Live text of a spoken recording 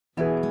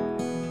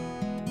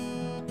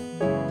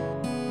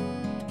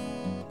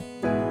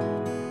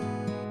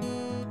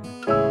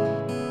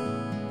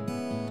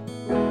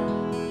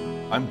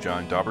I'm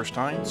John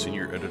Dauberstein,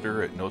 Senior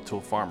Editor at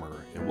No-Till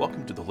Farmer, and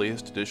welcome to the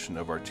latest edition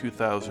of our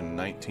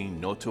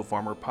 2019 No-Till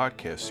Farmer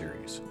podcast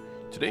series.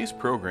 Today's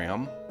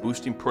program,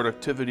 Boosting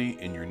Productivity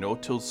in Your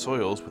No-Tilled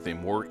Soils with a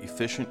More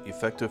Efficient,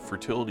 Effective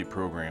Fertility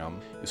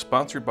Program, is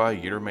sponsored by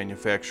Yetter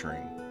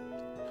Manufacturing.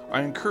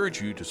 I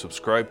encourage you to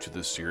subscribe to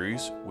this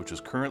series, which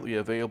is currently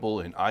available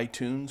in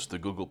iTunes, the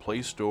Google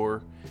Play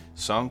Store,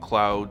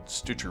 SoundCloud,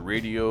 Stitcher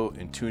Radio,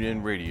 and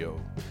TuneIn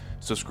Radio.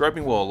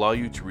 Subscribing will allow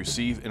you to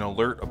receive an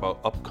alert about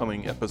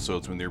upcoming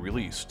episodes when they're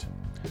released.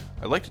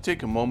 I'd like to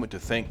take a moment to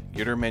thank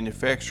Yetter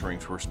Manufacturing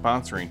for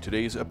sponsoring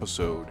today's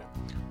episode.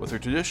 With a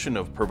tradition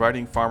of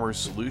providing farmers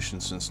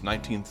solutions since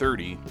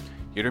 1930,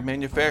 Yetter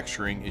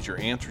Manufacturing is your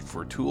answer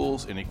for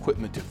tools and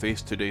equipment to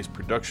face today's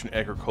production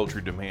agriculture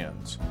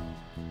demands.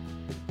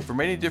 From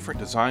many different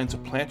designs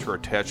of planter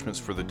attachments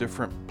for the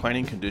different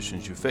planting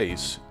conditions you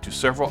face, to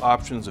several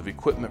options of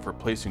equipment for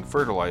placing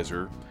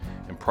fertilizer,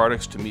 and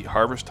products to meet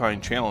harvest time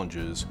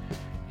challenges,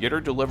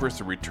 Yetter delivers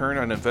the return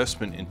on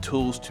investment in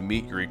tools to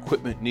meet your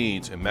equipment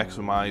needs and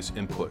maximize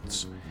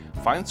inputs.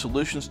 Find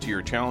solutions to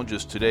your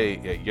challenges today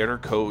at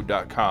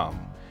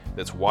yetterco.com.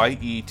 That's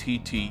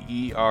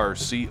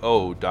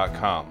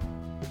YETTERCO.com.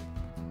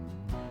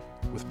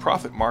 With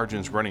profit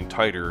margins running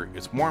tighter,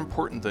 it's more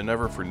important than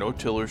ever for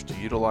no-tillers to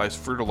utilize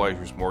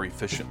fertilizers more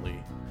efficiently.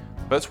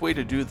 The best way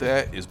to do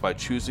that is by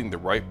choosing the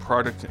right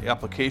product and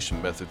application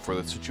method for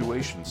the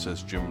situation,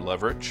 says Jim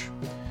Leverich.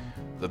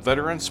 The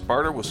veteran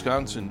Sparta,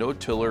 Wisconsin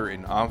no-tiller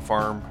and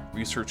on-farm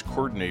research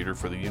coordinator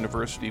for the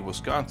University of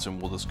Wisconsin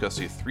will discuss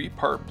a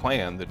three-part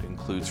plan that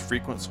includes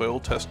frequent soil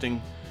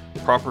testing,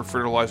 proper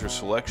fertilizer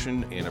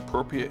selection, and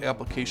appropriate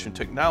application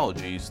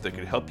technologies that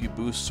can help you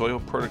boost soil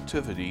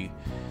productivity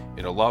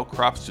and allow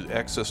crops to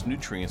access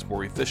nutrients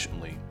more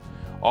efficiently,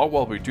 all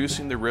while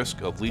reducing the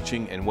risk of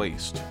leaching and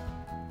waste.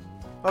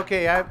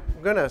 Okay, I'm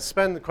going to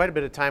spend quite a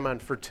bit of time on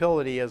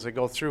fertility as I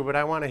go through, but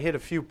I want to hit a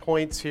few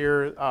points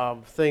here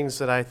of things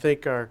that I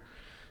think are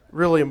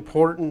really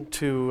important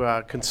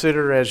to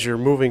consider as you're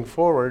moving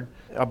forward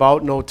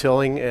about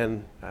no-tilling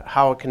and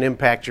how it can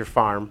impact your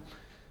farm.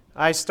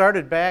 I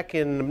started back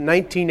in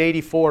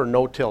 1984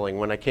 no-tilling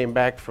when I came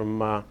back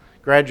from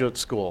graduate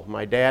school.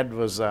 My dad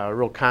was a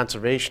real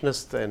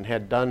conservationist and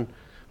had done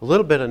a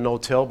little bit of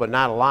no-till, but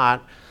not a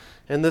lot.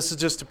 And this is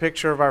just a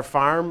picture of our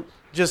farm,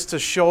 just to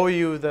show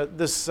you that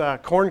this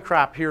corn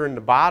crop here in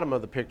the bottom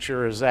of the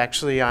picture is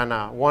actually on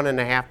a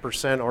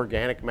 1.5%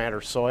 organic matter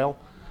soil.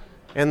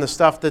 And the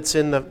stuff that's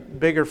in the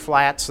bigger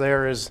flats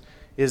there is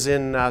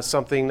in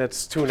something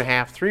that's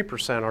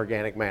 2.5–3%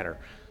 organic matter.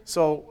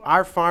 So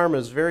our farm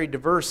is very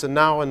diverse, and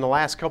now in the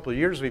last couple of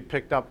years we've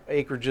picked up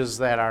acreages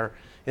that are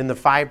in the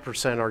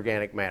 5%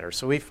 organic matter.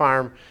 So we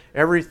farm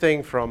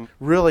everything from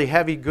really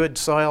heavy good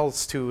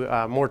soils to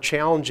more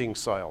challenging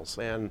soils.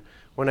 And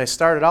when I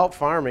started out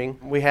farming,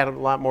 we had a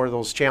lot more of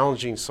those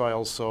challenging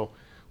soils, so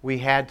we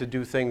had to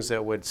do things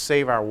that would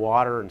save our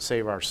water and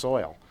save our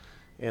soil.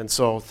 And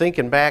so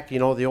thinking back, the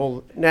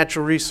old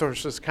Natural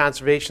Resources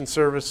Conservation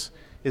Service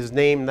is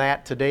named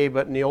that today,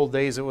 but in the old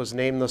days it was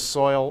named the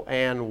Soil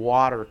and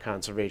Water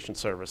Conservation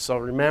Service. So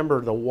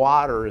remember, the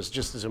water is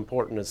just as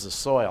important as the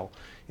soil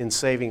in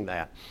saving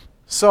that.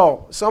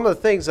 So some of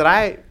the things that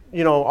I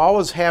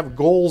always have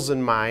goals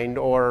in mind,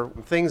 or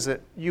things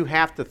that you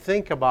have to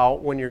think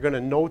about when you're going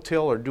to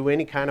no-till or do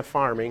any kind of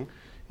farming,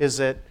 is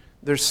that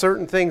there's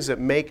certain things that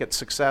make it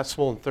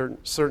successful and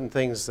certain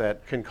things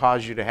that can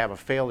cause you to have a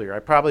failure. I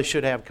probably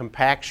should have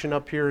compaction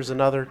up here as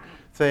another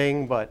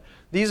thing, but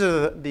these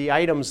are the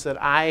items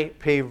that I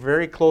pay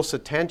very close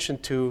attention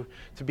to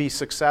be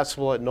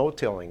successful at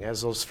no-tilling.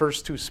 As those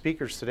first two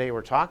speakers today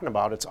were talking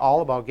about, it's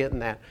all about getting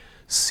that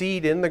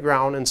seed in the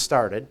ground and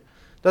started.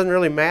 Doesn't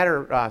really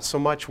matter so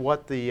much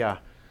what the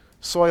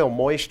soil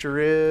moisture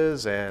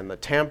is and the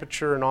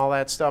temperature and all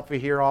that stuff. We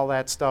hear all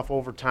that stuff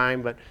over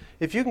time, but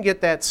if you can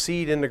get that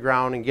seed in the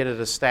ground and get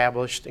it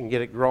established and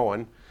get it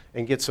growing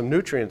and get some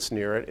nutrients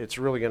near it, it's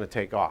really going to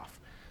take off.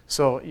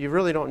 So you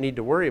really don't need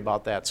to worry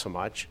about that so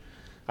much.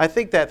 I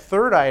think that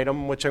third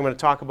item, which I'm going to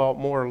talk about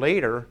more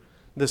later,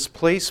 this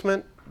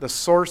placement, the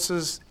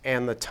sources,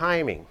 and the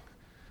timing.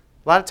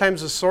 A lot of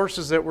times the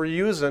sources that we're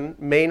using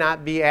may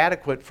not be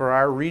adequate for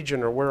our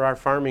region or where our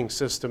farming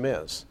system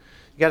is.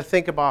 You got to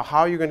think about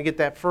how you're going to get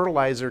that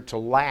fertilizer to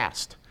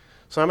last.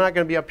 So I'm not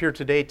going to be up here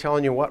today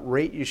telling you what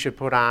rate you should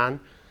put on.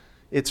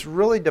 It's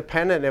really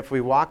dependent, if we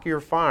walk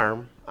your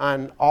farm,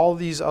 on all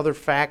these other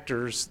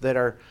factors that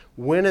are,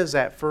 when is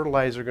that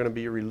fertilizer going to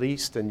be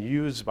released and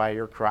used by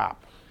your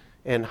crop?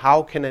 And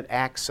how can it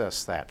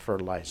access that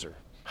fertilizer?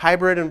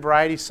 Hybrid and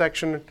variety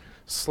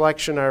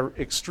selection are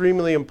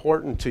extremely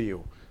important to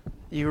you.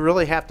 You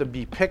really have to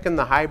be picking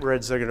the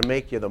hybrids that are going to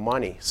make you the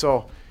money.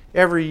 So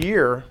every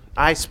year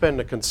I spend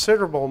a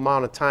considerable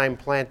amount of time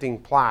planting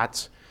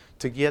plots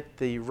to get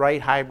the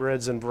right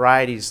hybrids and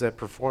varieties that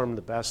perform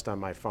the best on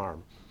my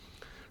farm.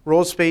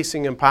 Row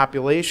spacing and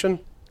population,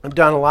 I've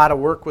done a lot of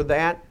work with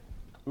that.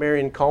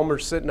 Marion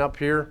Culmer's sitting up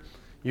here.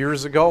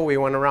 Years ago we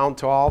went around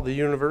to all the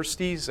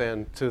universities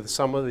and to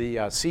some of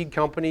the seed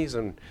companies,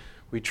 and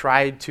We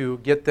tried to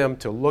get them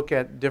to look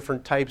at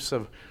different types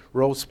of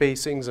row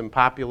spacings and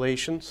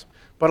populations,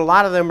 but a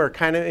lot of them are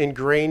kind of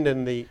ingrained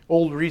in the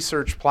old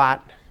research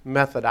plot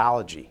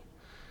methodology.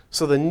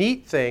 So the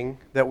neat thing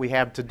that we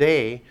have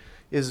today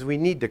is we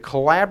need to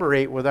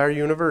collaborate with our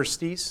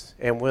universities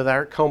and with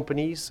our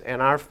companies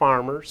and our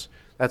farmers.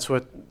 That's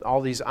what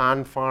all these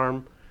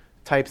on-farm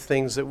type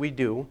things that we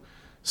do,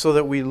 so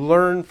that we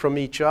learn from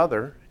each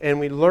other, and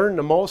we learn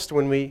the most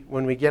when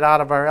we get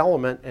out of our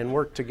element and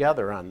work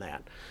together on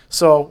that.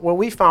 So what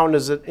we found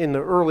is that in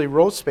the early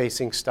row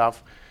spacing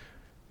stuff,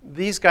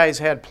 these guys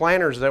had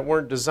planters that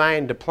weren't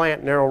designed to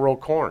plant narrow row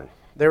corn.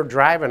 They were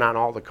driving on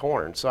all the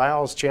corn. So I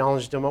always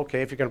challenged them,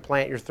 okay, if you're going to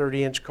plant your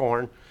 30-inch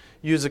corn,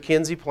 use a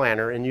Kinze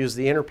planter and use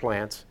the inner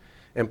plants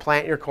and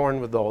plant your corn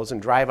with those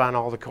and drive on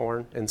all the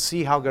corn and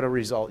see how good a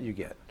result you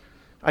get.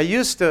 I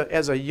used to,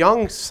 as a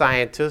young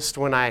scientist,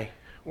 when I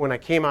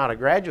came out of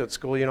graduate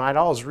school, I'd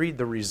always read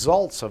the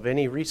results of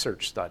any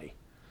research study.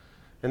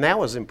 And that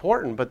was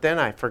important, but then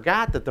I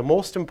forgot that the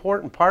most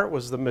important part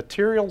was the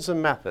materials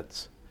and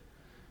methods.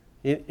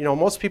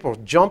 Most people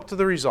jump to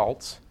the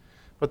results,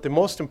 but the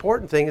most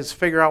important thing is to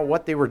figure out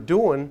what they were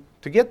doing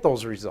to get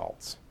those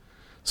results.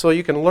 So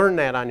you can learn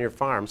that on your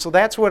farm. So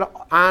that's what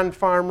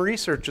on-farm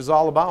research is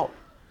all about,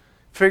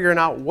 figuring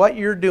out what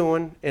you're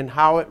doing and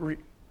how it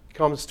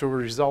comes to a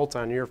result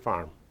on your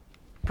farm.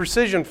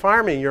 Precision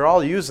farming, you're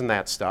all using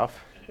that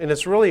stuff, and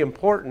it's really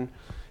important.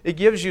 It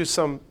gives you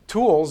some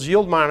tools.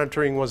 Yield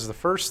monitoring was the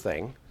first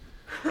thing,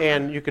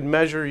 and you can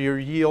measure your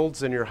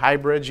yields and your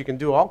hybrids. You can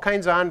do all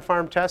kinds of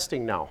on-farm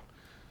testing now.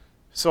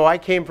 So I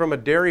came from a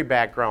dairy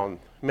background.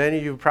 Many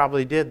of you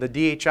probably did. The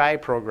DHI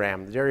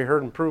program, the Dairy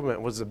Herd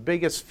Improvement, was the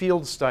biggest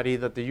field study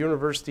that the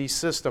university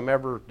system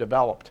ever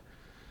developed.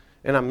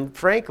 And I'm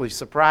frankly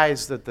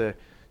surprised that the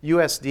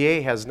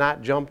USDA has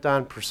not jumped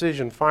on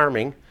precision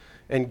farming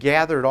and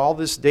gathered all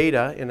this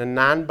data in a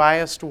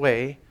non-biased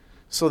way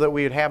so that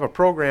we would have a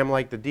program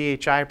like the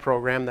DHI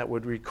program that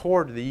would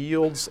record the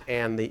yields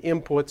and the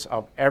inputs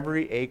of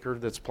every acre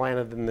that's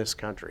planted in this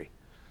country.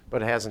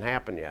 But it hasn't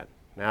happened yet.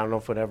 And I don't know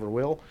if it ever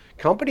will.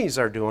 Companies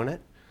are doing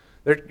it.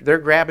 They're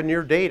grabbing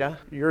your data,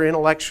 your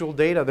intellectual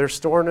data, they're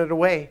storing it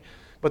away.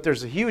 But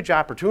there's a huge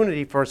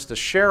opportunity for us to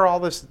share all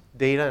this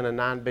data in a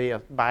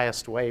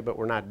non-biased way, but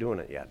we're not doing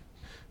it yet.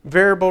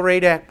 Variable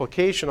rate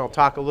application, I'll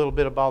talk a little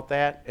bit about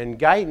that. And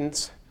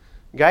guidance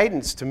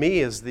to me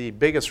is the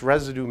biggest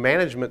residue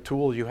management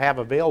tool you have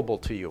available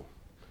to you.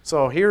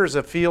 So here's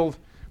a field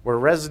where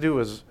residue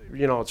is,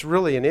 it's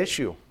really an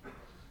issue.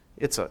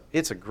 It's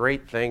a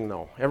great thing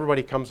though.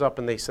 Everybody comes up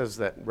and they says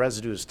that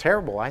residue is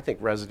terrible. I think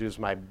residue is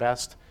my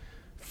best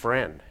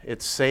friend.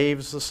 It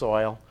saves the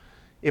soil.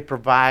 It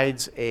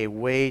provides a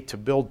way to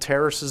build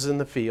terraces in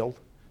the field.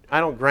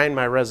 I don't grind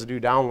my residue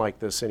down like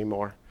this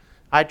anymore.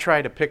 I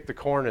try to pick the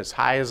corn as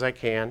high as I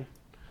can.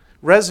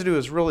 Residue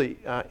is really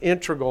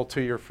integral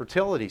to your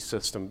fertility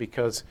system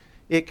because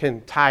it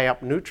can tie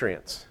up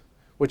nutrients,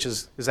 which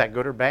is that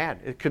good or bad?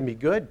 It could be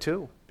good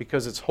too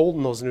because it's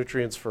holding those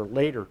nutrients for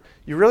later.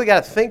 You really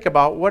got to think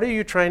about what are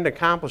you trying to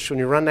accomplish when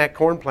you run that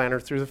corn planter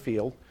through the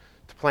field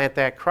to plant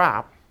that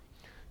crop.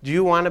 Do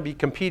you want to be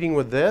competing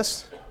with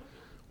this,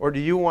 or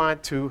do you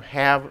want to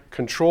have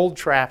controlled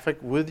traffic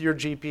with your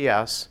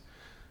GPS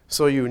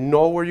so you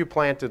know where you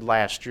planted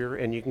last year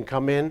and you can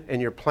come in and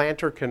your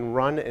planter can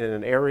run in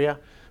an area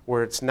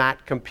where it's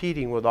not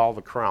competing with all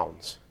the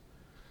crowns?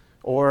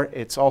 Or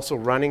it's also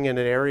running in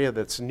an area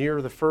that's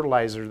near the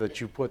fertilizer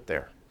that you put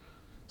there.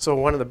 So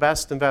one of the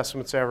best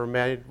investments I ever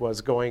made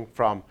was going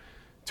to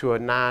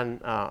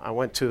I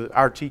went to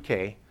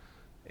RTK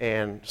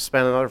and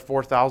spent another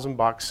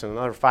 $4,000 and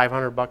another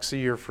 $500 a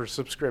year for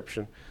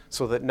subscription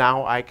so that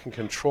now I can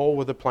control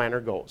where the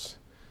planter goes.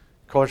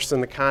 Of course,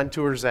 in the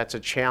contours, that's a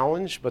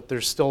challenge, but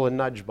there's still a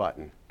nudge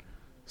button.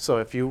 So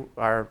if you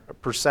are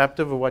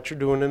perceptive of what you're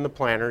doing in the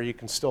planter, you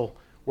can still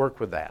work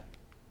with that.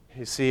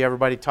 You see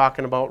everybody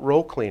talking about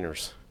row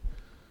cleaners.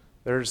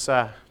 There's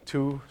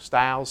 2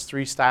 styles,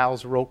 3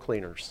 styles of row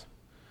cleaners.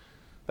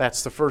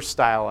 That's the first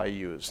style I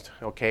used,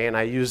 okay? And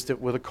I used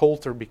it with a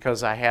coulter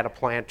because I had a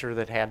planter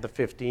that had the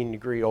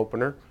 15-degree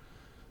opener,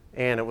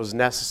 and it was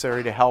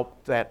necessary to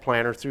help that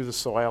planter through the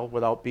soil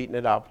without beating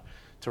it up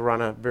to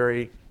run a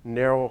very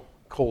narrow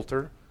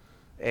coulter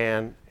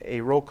and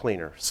a row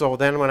cleaner. So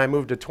then when I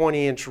moved to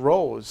 20-inch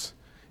rows,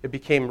 it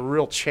became a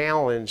real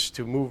challenge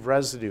to move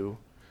residue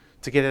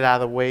to get it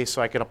out of the way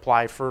so I could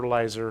apply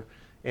fertilizer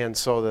and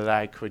so that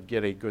I could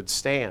get a good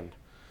stand.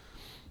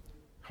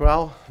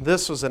 Well,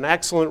 this was an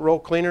excellent row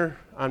cleaner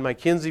on my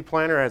Kinze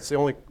planter. It's the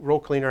only row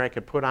cleaner I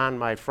could put on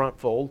my front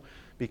fold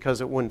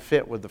because it wouldn't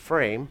fit with the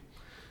frame.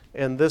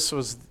 And this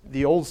was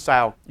the old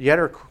style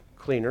Yetter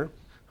cleaner.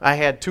 I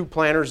had 2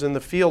 planters in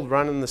the field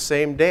running the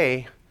same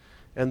day,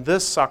 and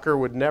this sucker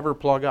would never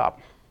plug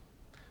up.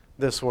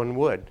 This one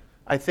would.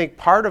 I think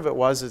part of it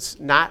was it's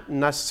not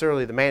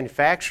necessarily the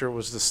manufacturer, it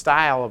was the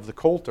style of the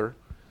coulter.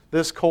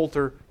 This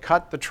coulter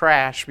cut the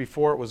trash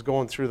before it was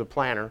going through the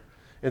planter,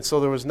 and so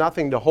there was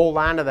nothing to hold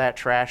on to that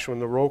trash when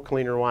the row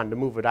cleaner wanted to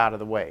move it out of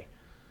the way.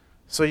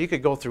 So you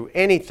could go through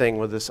anything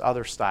with this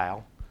other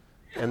style,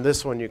 and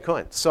this one you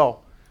couldn't. So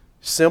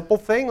simple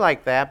thing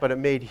like that, but it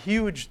made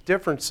huge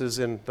differences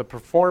in the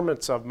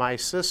performance of my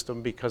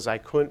system because I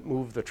couldn't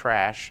move the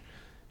trash.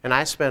 And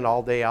I spent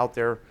all day out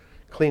there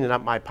cleaning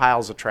up my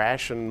piles of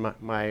trash, and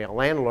my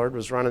landlord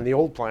was running the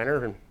old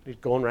planter and he's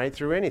going right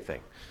through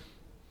anything.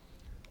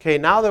 Okay,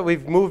 now that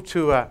we've moved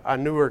to a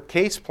newer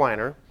case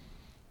planter,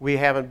 we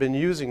haven't been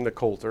using the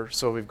Coulter,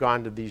 so we've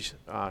gone to these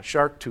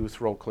shark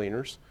tooth row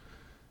cleaners,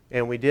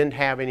 and we didn't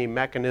have any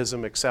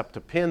mechanism except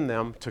to pin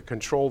them to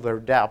control their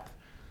depth.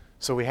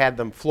 So we had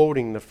them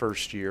floating the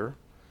first year,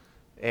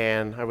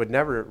 and I would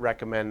never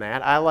recommend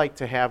that. I like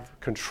to have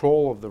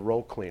control of the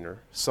row cleaner.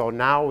 So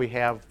now we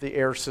have the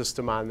air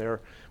system on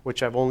there,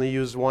 which I've only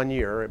used 1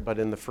 year, but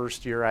in the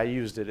first year I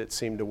used it, it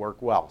seemed to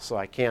work well. So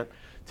I can't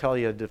tell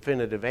you a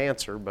definitive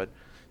answer, but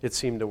it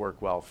seemed to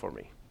work well for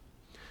me.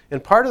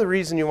 And part of the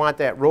reason you want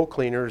that row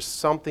cleaner is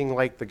something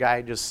like the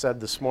guy just said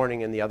this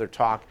morning in the other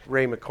talk.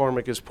 Ray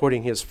McCormick is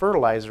putting his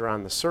fertilizer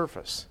on the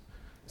surface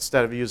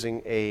instead of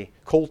using a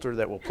Coulter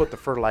that will put the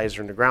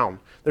fertilizer in the ground.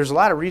 There's a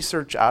lot of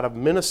research out of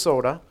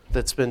Minnesota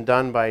that's been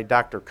done by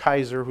Dr.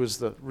 Kaiser, who's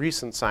the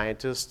recent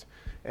scientist,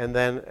 and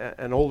then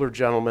an older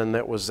gentleman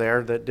that was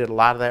there that did a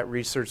lot of that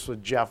research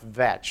with Jeff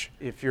Vetch.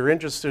 If you're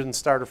interested in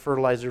starter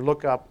fertilizer,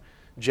 look up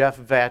Jeff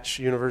Vetch,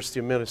 University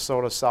of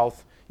Minnesota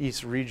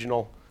Southeast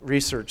Regional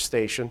Research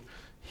Station.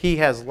 He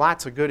has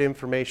lots of good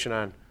information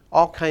on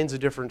all kinds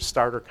of different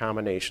starter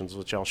combinations,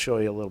 which I'll show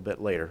you a little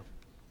bit later.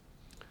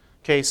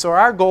 Okay, so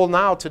our goal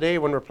now today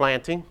when we're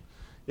planting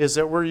is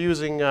that we're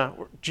using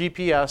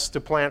GPS to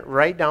plant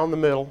right down the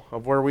middle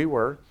of where we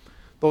were.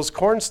 Those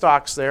corn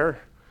stalks there,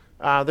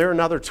 they're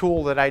another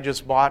tool that I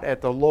just bought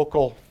at the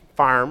local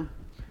farm.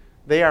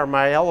 They are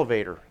my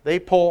elevator. They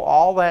pull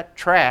all that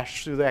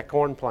trash through that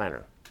corn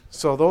planter.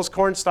 So those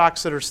corn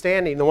stalks that are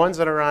standing, the ones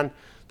that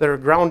are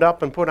ground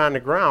up and put on the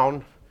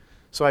ground,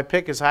 so I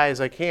pick as high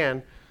as I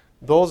can,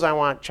 those I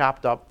want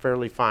chopped up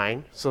fairly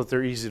fine so that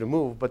they're easy to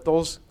move. But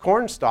those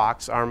corn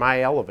stalks are my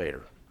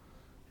elevator.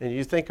 And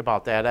you think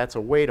about that, that's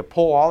a way to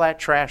pull all that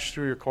trash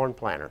through your corn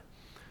planter.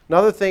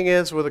 Another thing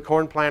is with a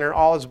corn planter,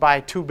 always buy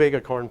too big a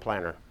corn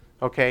planter.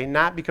 Okay,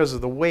 not because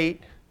of the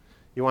weight.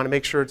 You want to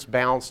make sure it's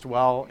balanced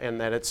well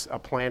and that it's a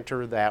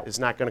planter that is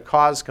not going to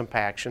cause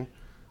compaction.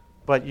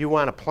 But you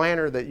want a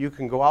planter that you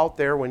can go out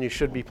there when you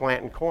should be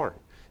planting corn.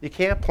 You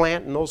can't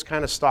plant in those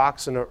kind of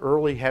stalks in an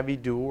early heavy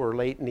dew or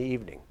late in the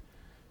evening.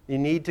 You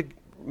need to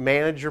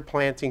manage your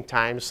planting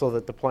time so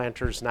that the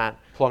planter's not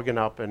plugging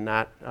up and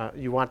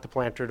you want the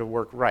planter to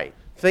work right.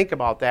 Think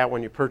about that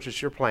when you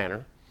purchase your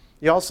planter.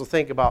 You also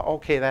think about,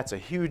 okay, that's a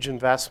huge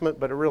investment,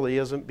 but it really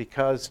isn't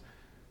because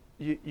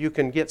you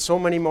can get so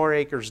many more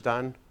acres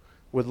done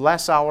with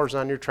less hours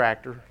on your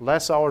tractor,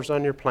 less hours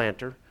on your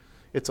planter.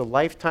 It's a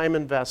lifetime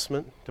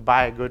investment to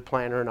buy a good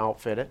planter and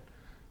outfit it.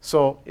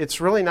 So it's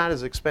really not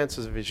as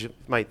expensive as you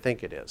might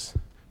think it is.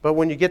 But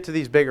when you get to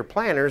these bigger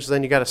planters,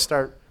 then you got to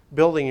start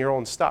building your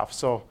own stuff.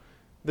 So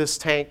this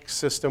tank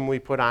system we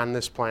put on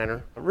this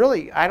planter,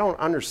 really I don't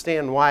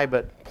understand why,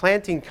 but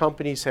planting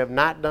companies have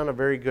not done a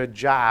very good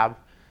job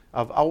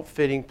of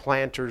outfitting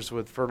planters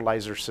with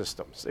fertilizer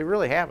systems. They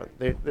really haven't.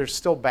 They're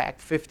still back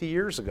 50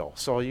 years ago.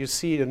 So you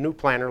see a new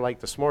planter like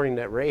this morning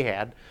that Ray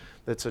had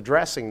that's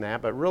addressing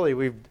that, but really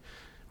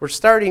we're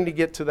starting to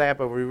get to that,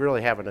 but we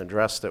really haven't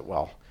addressed it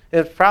well.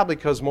 And it's probably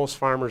because most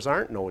farmers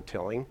aren't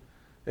no-tilling,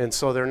 and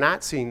so they're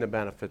not seeing the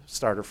benefit of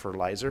starter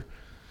fertilizer.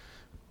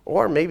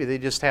 Or maybe they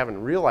just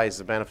haven't realized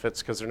the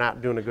benefits because they're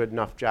not doing a good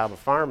enough job of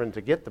farming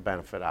to get the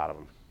benefit out of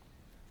them.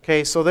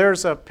 Okay, so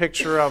there's a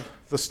picture of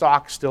the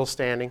stalk still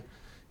standing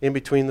in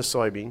between the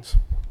soybeans.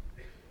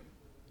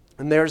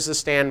 And there's the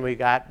stand we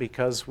got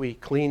because we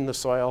cleaned the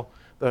soil,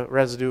 the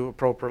residue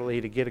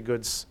appropriately to get a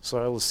good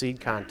soil to seed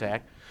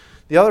contact.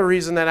 The other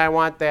reason that I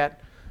want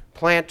that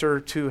planter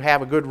to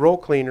have a good row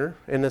cleaner,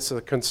 and it's a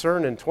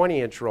concern in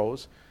 20-inch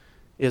rows,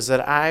 is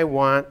that I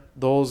want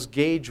those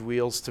gauge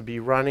wheels to be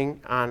running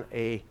on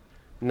a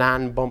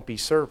non-bumpy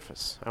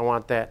surface. I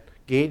want that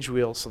gauge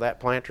wheel so that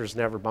planter's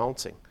never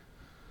bouncing.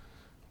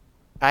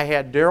 I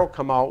had Daryl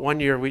come out one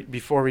year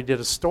before we did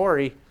a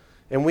story,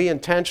 and we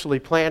intentionally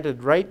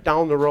planted right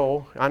down the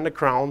row on the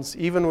crowns,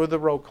 even with the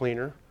row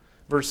cleaner,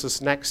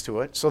 versus next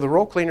to it. So the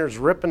row cleaner is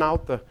ripping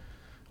out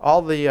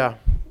all the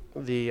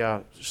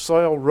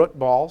soil root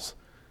balls.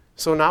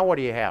 So now what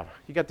do you have?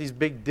 You got these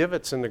big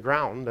divots in the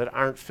ground that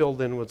aren't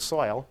filled in with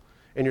soil,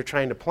 and you're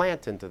trying to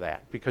plant into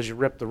that because you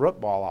ripped the root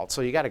ball out.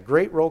 So you got a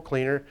great row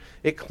cleaner.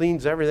 It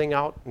cleans everything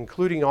out,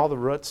 including all the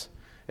roots,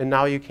 and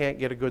now you can't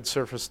get a good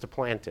surface to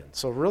plant in.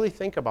 So really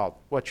think about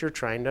what you're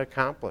trying to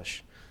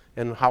accomplish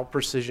and how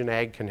Precision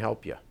Ag can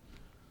help you.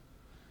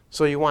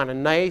 So you want a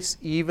nice,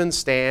 even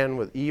stand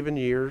with even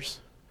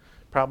years.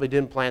 Probably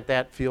didn't plant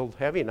that field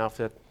heavy enough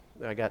that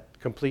I got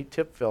complete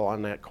tip fill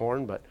on that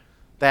corn, but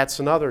that's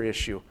another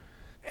issue.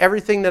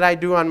 Everything that I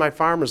do on my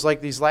farm is like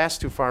these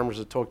last two farmers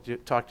that talked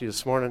to you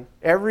this morning.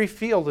 Every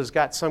field has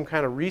got some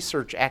kind of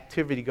research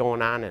activity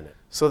going on in it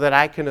so that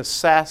I can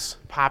assess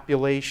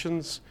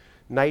populations,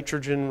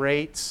 nitrogen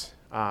rates,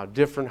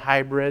 different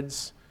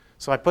hybrids,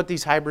 So I put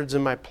these hybrids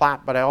in my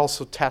plot, but I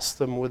also test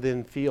them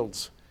within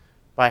fields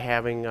by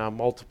having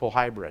multiple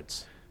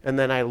hybrids. And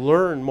then I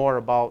learn more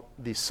about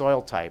the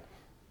soil type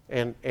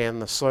and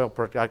the soil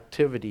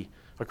productivity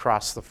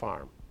across the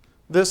farm.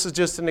 This is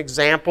just an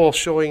example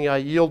showing a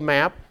yield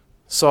map.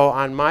 So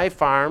on my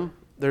farm,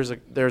 there's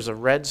a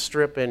red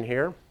strip in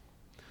here.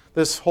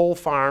 This whole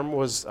farm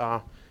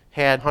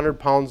had 100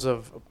 pounds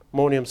of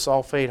ammonium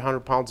sulfate,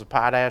 100 pounds of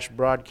potash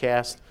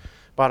broadcast,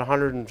 about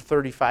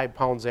 135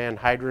 pounds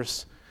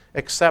anhydrous,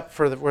 except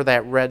for where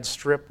that red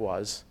strip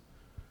was.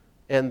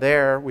 And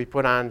there we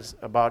put on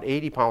about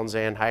 80 pounds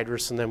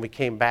anhydrous, and then we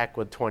came back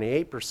with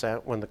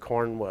 28% when the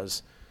corn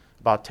was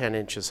about 10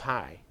 inches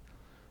high.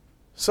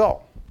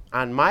 So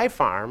on my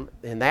farm,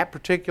 in that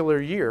particular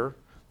year,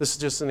 this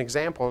is just an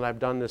example, and I've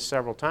done this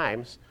several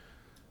times,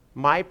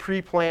 my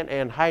pre-plant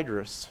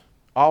anhydrous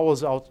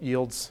always out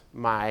yields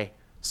my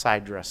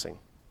side dressing.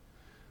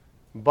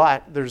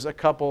 But there's a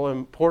couple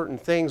important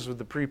things with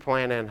the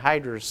pre-plant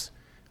anhydrous.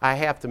 I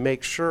have to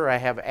make sure I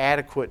have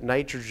adequate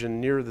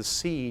nitrogen near the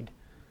seed.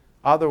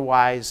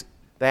 Otherwise,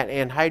 that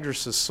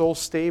anhydrous is so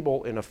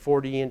stable in a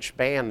 40-inch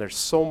band, there's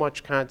so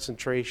much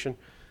concentration,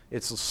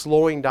 it's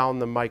slowing down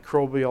the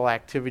microbial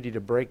activity to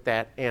break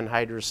that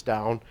anhydrous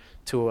down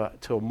to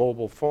a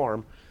mobile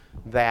form,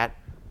 that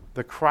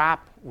the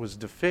crop was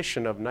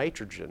deficient of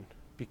nitrogen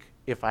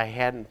if I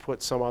hadn't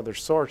put some other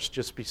source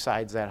just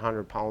besides that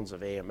 100 pounds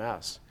of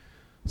AMS.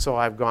 So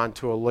I've gone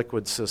to a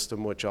liquid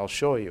system, which I'll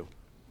show you.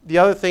 The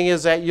other thing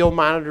is that yield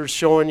monitor is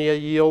showing you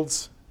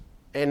yields,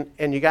 and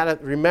you got to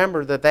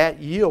remember that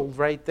yield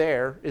right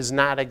there is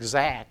not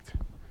exact,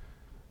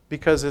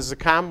 because as the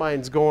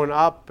combine's going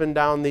up and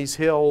down these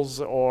hills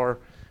or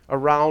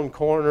around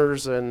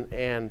corners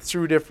and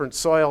through different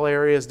soil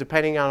areas,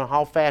 depending on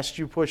how fast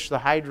you push the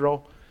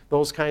hydro,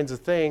 those kinds of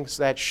things,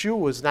 that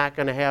shoe is not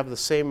going to have the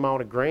same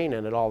amount of grain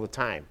in it all the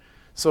time.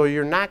 So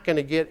you're not going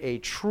to get a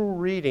true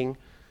reading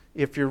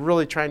if you're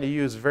really trying to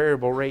use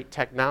variable rate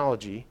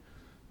technology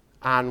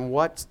on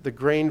what the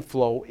grain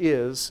flow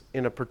is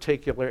in a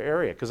particular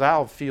area. Because I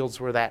have fields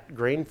where that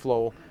grain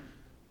flow,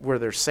 where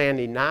there's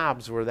sandy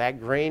knobs, where that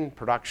grain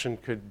production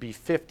could be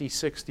 50,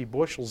 60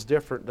 bushels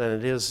different than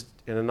it is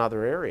in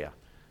another area.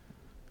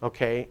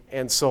 Okay,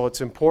 and so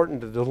it's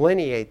important to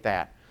delineate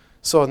that.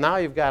 So now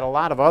you've got a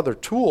lot of other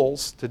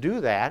tools to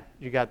do that.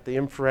 You got the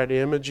infrared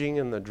imaging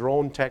and the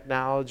drone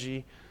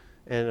technology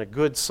and a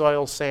good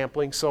soil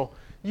sampling. So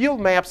yield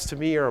maps to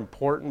me are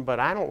important, but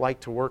I don't like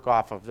to work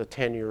off of the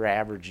 10-year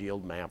average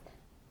yield map.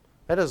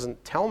 That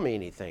doesn't tell me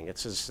anything.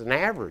 It's just an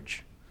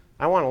average.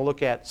 I want to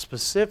look at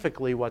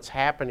specifically what's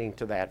happening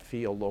to that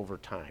field over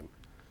time.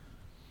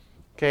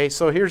 Okay,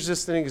 so here's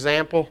just an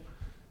example.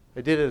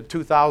 I did it in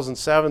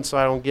 2007, so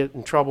I don't get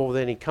in trouble with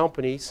any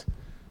companies.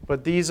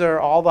 But these are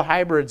all the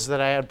hybrids that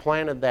I had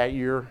planted that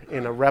year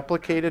in a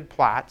replicated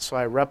plot. So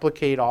I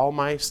replicate all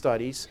my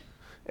studies.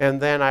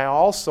 And then I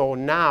also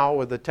now,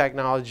 with the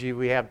technology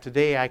we have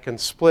today, I can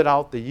split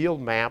out the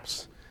yield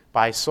maps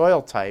by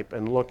soil type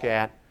and look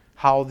at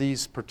how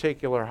these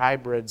particular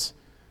hybrids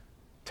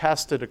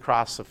tested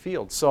across the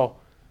field. So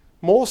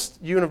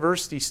most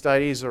university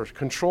studies or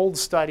controlled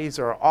studies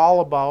are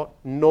all about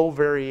no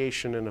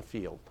variation in a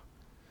field.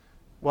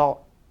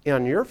 Well,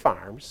 on your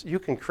farms, you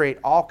can create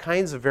all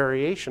kinds of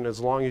variation as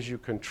long as you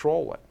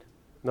control it.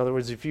 In other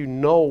words, if you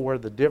know where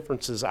the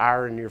differences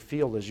are in your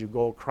field as you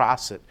go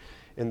across it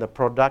in the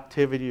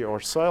productivity or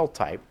soil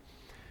type.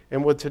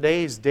 And with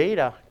today's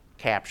data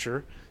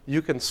capture,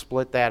 you can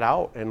split that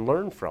out and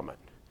learn from it.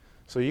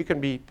 So you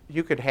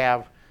could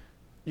have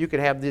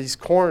these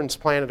corns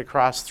planted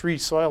across 3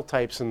 soil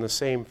types in the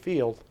same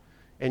field,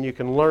 and you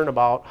can learn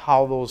about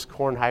how those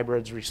corn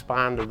hybrids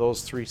respond to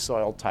those 3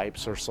 soil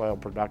types or soil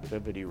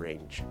productivity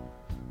range.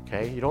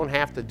 Okay? You don't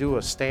have to do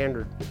a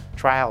standard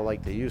trial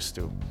like they used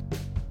to.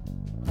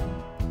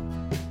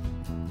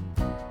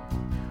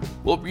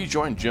 We'll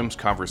rejoin Jim's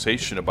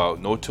conversation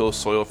about no-till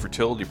soil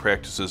fertility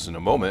practices in a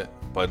moment,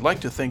 but I'd like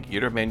to thank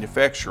Yetter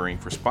Manufacturing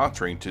for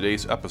sponsoring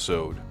today's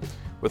episode.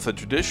 With a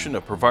tradition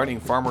of providing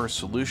farmers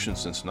solutions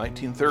since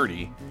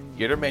 1930,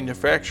 Yetter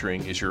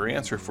Manufacturing is your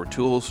answer for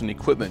tools and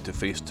equipment to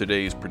face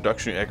today's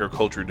production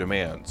agriculture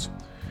demands.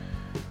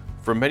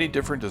 From many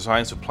different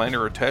designs of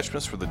planter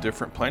attachments for the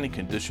different planting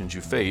conditions you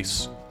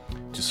face,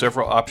 to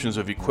several options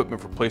of equipment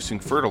for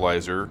placing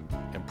fertilizer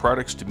and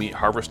products to meet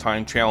harvest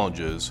time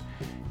challenges,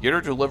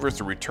 Yetter delivers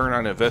the return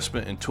on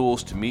investment and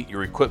tools to meet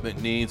your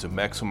equipment needs and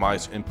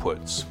maximize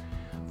inputs.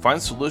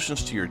 Find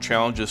solutions to your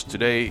challenges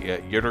today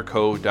at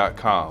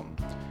yetterco.com.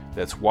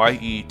 That's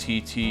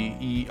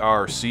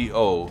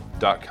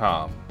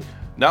YETTERCO.com.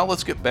 Now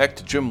let's get back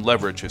to Jim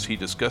Leverage as he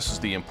discusses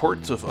the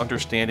importance of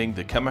understanding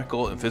the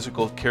chemical and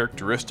physical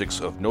characteristics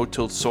of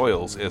no-tilled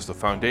soils as the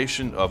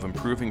foundation of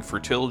improving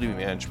fertility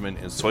management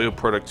and soil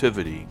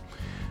productivity,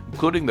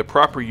 including the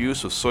proper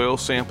use of soil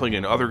sampling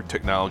and other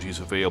technologies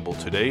available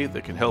today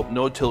that can help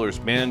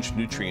no-tillers manage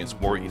nutrients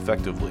more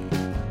effectively.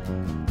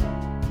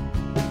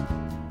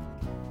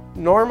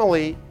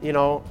 Normally,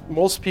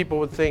 most people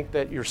would think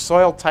that your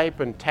soil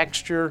type and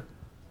texture,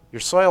 your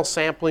soil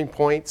sampling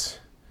points,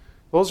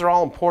 Those are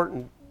all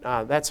important.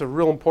 That's a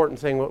real important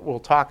thing that we'll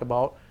talk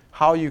about,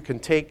 how you can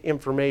take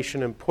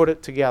information and put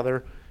it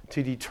together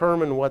to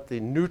determine what the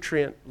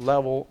nutrient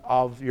level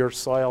of your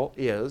soil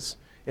is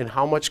and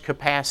how much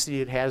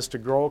capacity it has to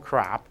grow a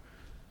crop.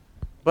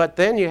 But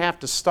then you have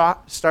to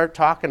start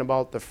talking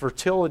about the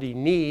fertility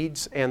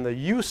needs and the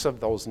use of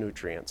those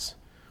nutrients.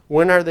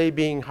 When are they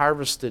being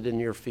harvested in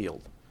your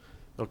field?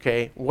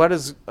 Okay, what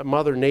is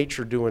Mother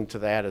Nature doing to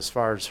that as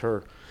far as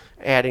her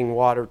adding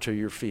water to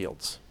your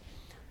fields?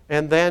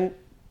 And then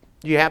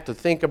you have to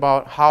think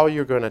about how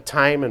you're going to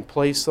time and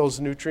place those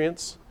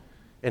nutrients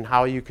and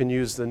how you can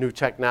use the new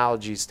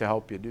technologies to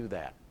help you do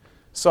that.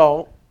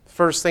 So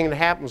first thing that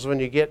happens when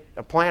you get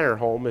a planter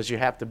home is you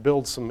have to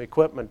build some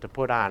equipment to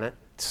put on it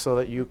so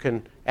that you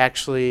can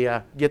actually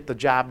get the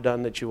job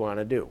done that you want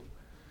to do.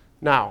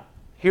 Now,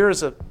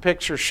 here's a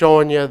picture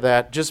showing you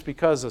that just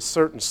because a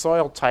certain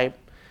soil type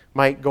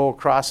might go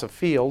across a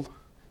field,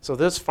 so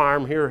this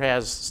farm here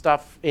has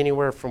stuff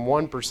anywhere from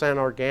 1%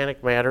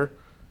 organic matter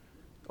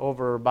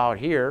over about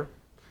here,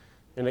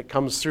 and it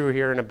comes through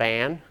here in a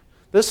band.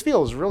 This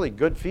field is a really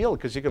good field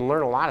because you can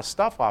learn a lot of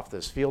stuff off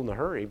this field in a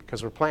hurry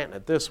because we're planting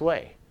it this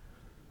way.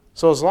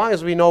 So as long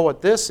as we know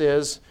what this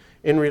is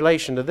in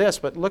relation to this,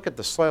 but look at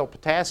the soil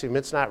potassium,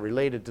 it's not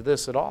related to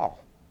this at all.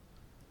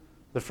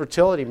 The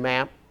fertility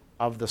map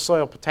of the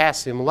soil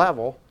potassium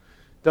level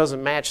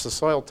doesn't match the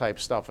soil type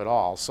stuff at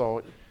all.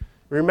 So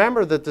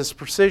remember that this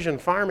precision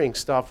farming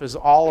stuff is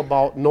all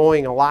about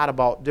knowing a lot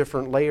about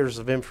different layers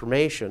of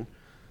information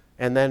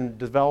and then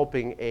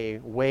developing a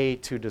way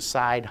to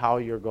decide how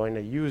you're going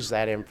to use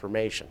that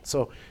information.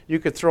 So you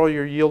could throw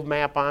your yield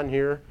map on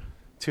here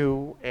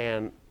too,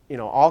 and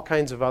all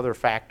kinds of other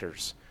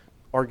factors,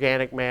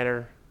 organic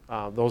matter,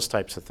 those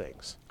types of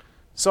things.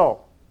 So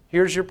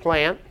here's your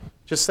plant.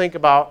 Just think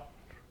about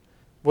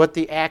what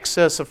the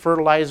access of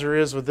fertilizer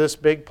is with this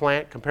big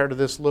plant compared to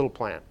this little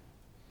plant.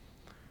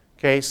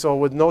 Okay, so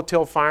with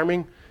no-till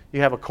farming, you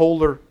have a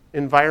colder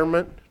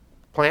environment.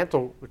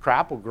 The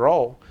crop will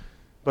grow,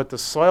 but the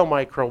soil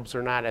microbes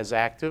are not as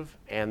active,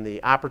 and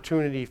the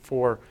opportunity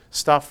for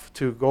stuff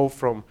to go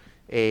from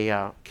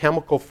a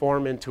chemical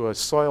form into a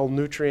soil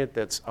nutrient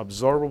that's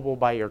absorbable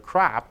by your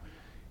crop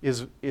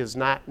is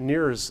not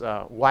near as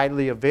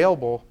widely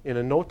available in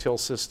a no-till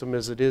system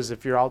as it is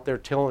if you're out there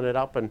tilling it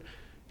up and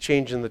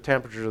changing the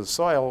temperature of the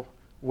soil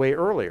way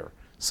earlier.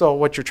 So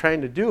what you're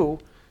trying to do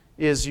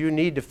is you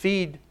need to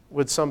feed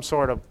with some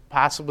sort of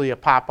possibly a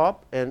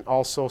pop-up and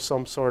also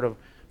some sort of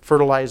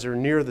fertilizer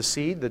near the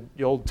seed.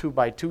 The old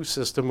 2x2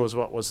 system was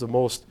what was the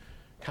most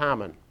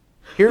common.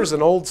 Here's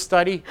an old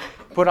study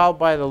put out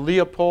by the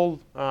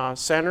Leopold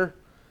Center,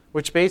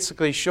 which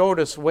basically showed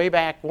us way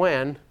back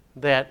when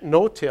that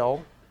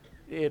no-till,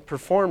 it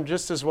performed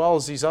just as well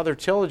as these other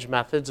tillage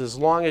methods as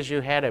long as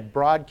you had a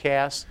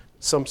broadcast,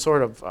 some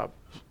sort of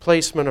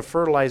placement of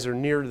fertilizer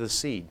near the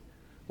seed.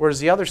 Whereas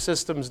the other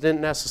systems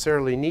didn't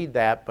necessarily need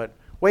that, but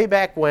way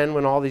back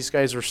when all these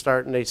guys were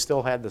starting, they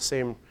still had the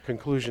same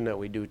conclusion that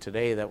we do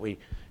today, that we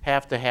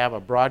have to have a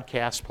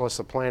broadcast plus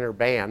a planter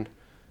band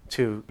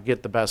to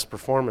get the best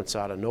performance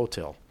out of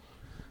no-till.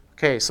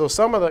 Okay, so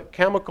some of the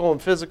chemical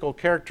and physical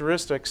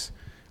characteristics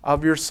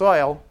of your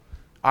soil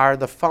are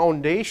the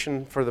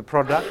foundation for the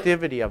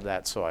productivity of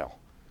that soil.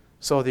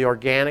 So the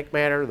organic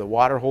matter, the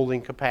water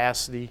holding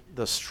capacity,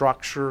 the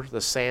structure,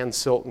 the sand,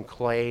 silt, and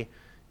clay,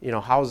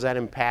 how does that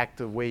impact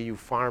the way you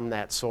farm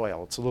that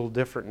soil? It's a little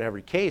different in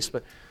every case,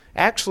 but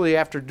actually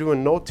after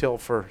doing no-till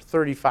for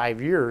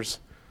 35 years,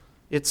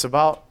 it's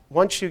about,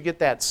 once you get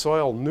that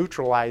soil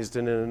neutralized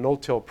in a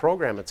no-till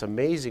program, it's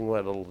amazing what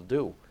it'll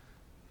do.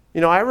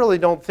 I really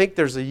don't think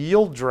there's a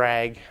yield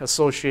drag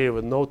associated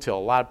with no-till. A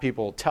lot of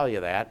people will tell you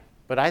that,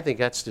 but I think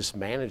that's just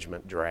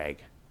management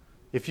drag.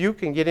 If you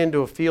can get into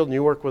a field and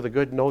you work with a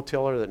good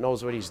no-tiller that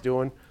knows what he's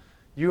doing,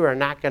 you are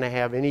not going to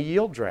have any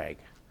yield drag.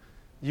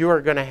 You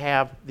are going to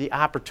have the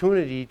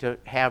opportunity to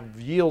have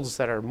yields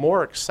that are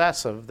more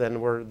excessive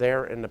than were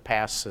there in the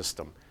past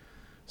system.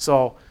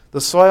 So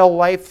the soil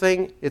life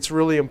thing, it's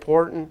really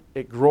important.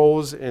 It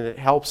grows and it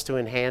helps to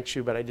enhance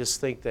you, but I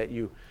just think that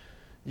you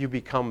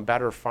become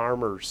better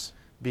farmers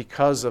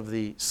because of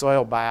the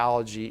soil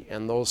biology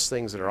and those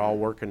things that are all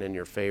working in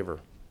your favor.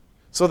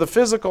 So the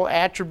physical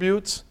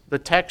attributes, the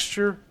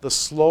texture, the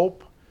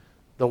slope,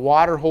 the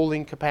water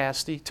holding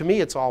capacity, to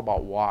me it's all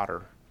about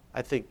water.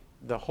 I think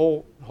the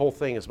whole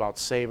thing is about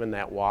saving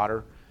that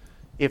water.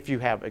 If you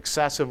have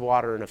excessive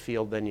water in a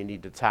field, then you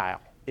need to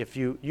tile. If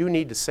you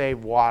need to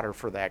save water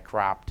for that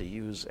crop to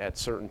use at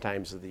certain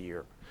times of the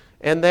year.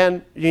 And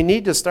then you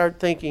need to start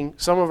thinking,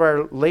 some of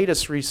our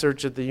latest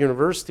research at the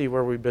university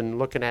where we've been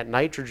looking at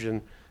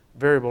nitrogen,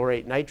 variable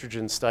rate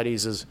nitrogen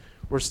studies, is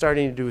we're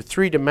starting to do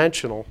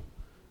three-dimensional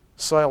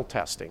soil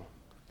testing.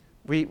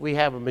 We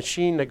have a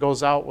machine that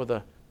goes out with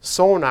a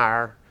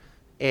sonar,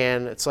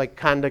 and it's like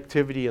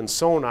conductivity and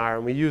sonar,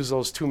 and we use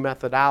those two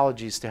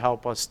methodologies to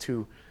help us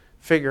to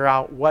figure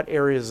out what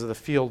areas of the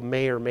field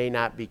may or may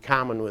not be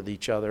common with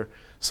each other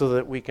so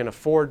that we can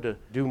afford to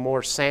do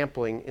more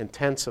sampling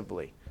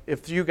intensively.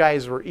 If you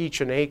guys were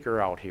each an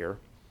acre out here,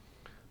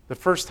 The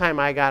first time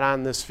I got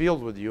on this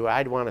field with you,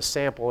 I'd want to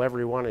sample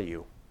every one of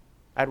you.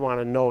 I'd want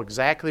to know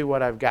exactly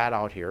what I've got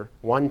out here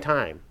one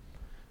time.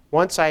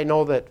 Once I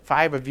know that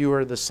 5 of you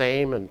are the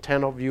same and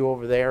 10 of you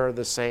over there are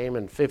the same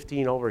and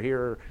 15 over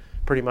here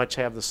pretty much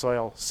have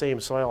the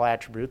same soil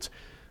attributes,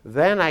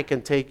 then I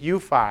can take you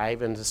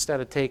 5, and instead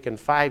of taking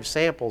 5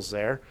 samples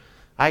there,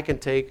 I can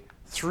take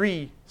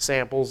 3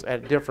 samples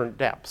at different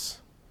depths.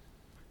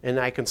 And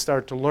I can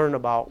start to learn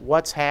about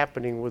what's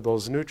happening with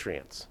those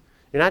nutrients.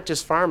 You're not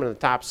just farming the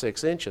top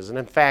 6 inches. And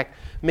in fact,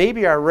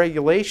 maybe our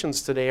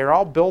regulations today are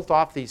all built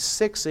off these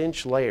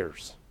 6-inch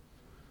layers.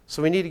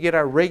 So we need to get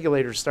our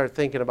regulators to start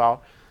thinking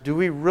about, do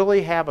we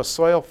really have a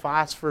soil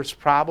phosphorus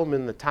problem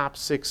in the top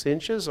 6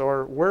 inches,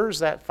 or where's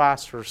that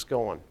phosphorus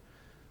going?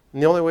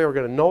 And the only way we're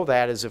going to know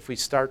that is if we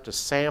start to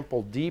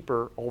sample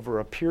deeper over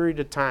a period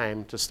of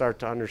time to start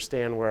to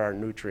understand where our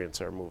nutrients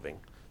are moving.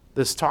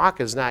 This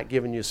talk is not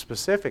giving you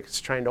specifics,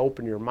 it's trying to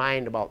open your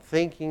mind about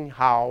thinking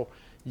how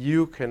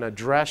you can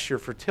address your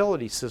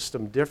fertility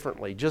system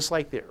differently, just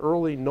like the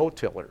early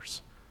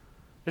no-tillers.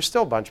 There's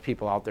still a bunch of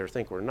people out there who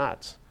think we're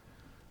nuts,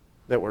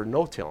 that we're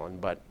no-tilling,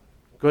 but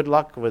good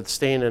luck with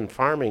staying in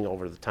farming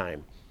over the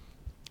time.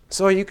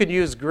 So you could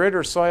use grid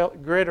or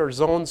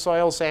zone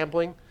soil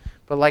sampling,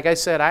 but like I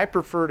said, I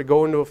prefer to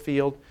go into a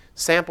field,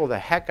 sample the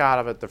heck out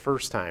of it the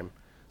first time,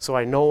 so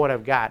I know what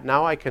I've got.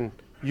 Now I can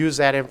use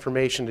that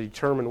information to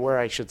determine where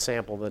I should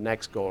sample the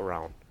next go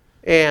around.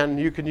 And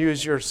you can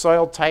use your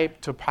soil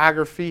type,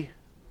 topography.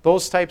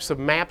 Those types of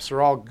maps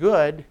are all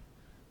good,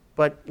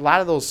 but a lot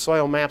of those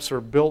soil maps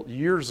were built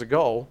years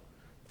ago,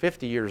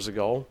 50 years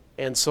ago,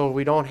 and so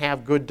we don't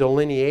have good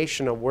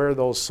delineation of where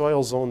those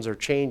soil zones are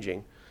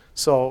changing.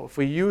 So if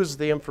we use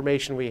the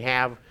information we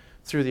have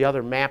through the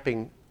other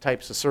mapping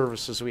types of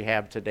services we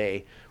have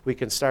today, we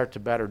can start to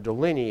better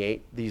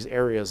delineate these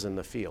areas in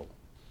the field.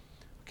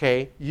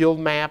 Okay, yield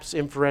maps,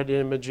 infrared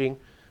imaging,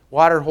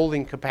 water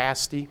holding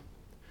capacity.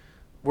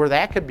 Where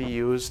that could be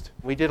used,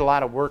 we did a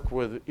lot of work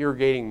with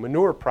irrigating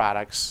manure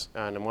products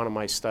in one of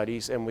my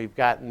studies, and we've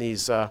gotten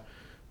these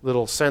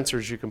little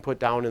sensors you can put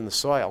down in the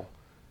soil.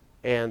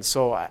 And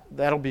so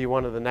that'll be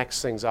one of the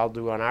next things I'll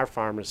do on our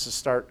farm, is to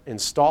start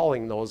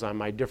installing those on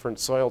my different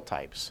soil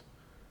types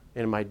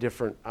in my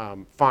different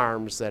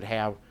farms that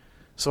have,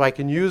 so I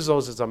can use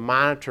those as a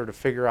monitor to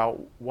figure out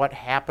what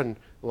happened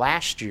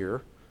last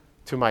year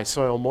to my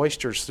soil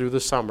moistures through the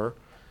summer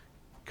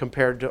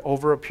compared to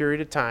over a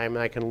period of time,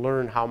 and I can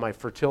learn how my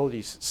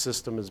fertility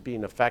system is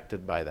being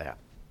affected by that.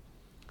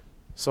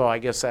 So I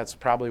guess that's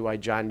probably why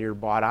John Deere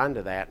bought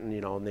onto that, and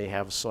and they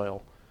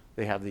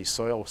have these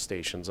soil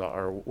stations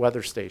or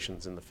weather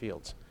stations in the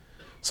fields.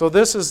 So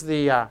this is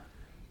the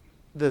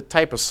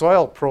type of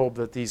soil probe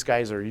that these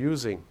guys are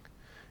using,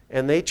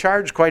 and they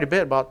charge quite a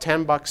bit, about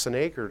 $10 an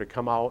acre to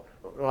come out.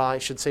 Well, I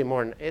should say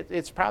more than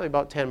it's probably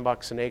about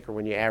 $10 an acre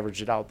when you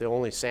average it out. They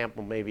only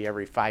sample maybe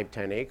every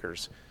 5-10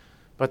 acres.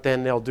 But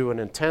then they'll do an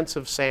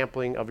intensive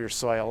sampling of your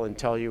soil and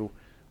tell you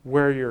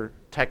where your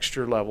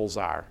texture levels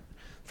are.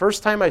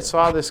 First time I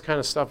saw this kind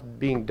of stuff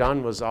being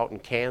done was out in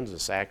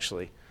Kansas,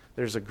 actually.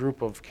 There's a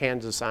group of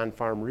Kansas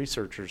on-farm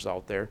researchers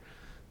out there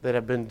that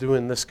have been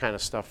doing this kind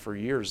of stuff for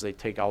years. They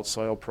take out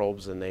soil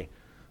probes and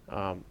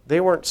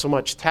they weren't so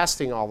much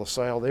testing all the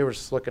soil, they were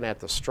just looking at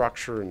the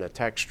structure and the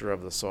texture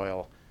of the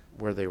soil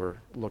where they were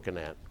looking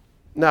at.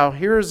 Now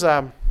here's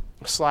a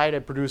slide I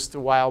produced a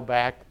while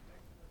back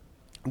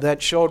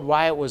that showed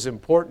why it was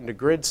important to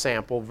grid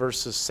sample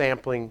versus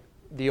sampling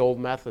the old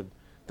method.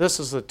 This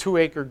is a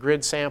 2-acre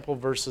grid sample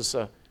versus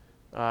a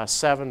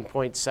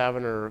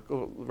 7.7 or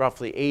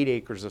roughly 8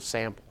 acres of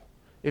sample.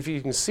 If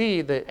you can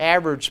see, the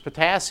average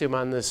potassium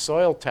on this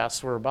soil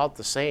test were about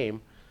the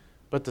same,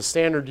 but the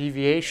standard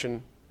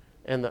deviation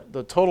and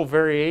the total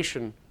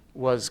variation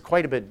was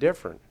quite a bit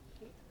different.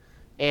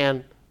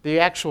 And the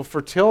actual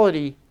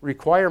fertility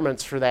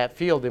requirements for that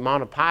field, the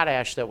amount of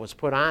potash that was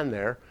put on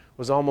there,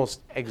 was almost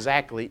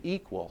exactly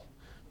equal.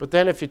 But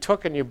then if you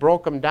took and you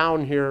broke them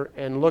down here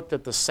and looked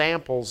at the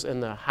samples in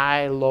the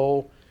high,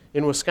 low,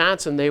 in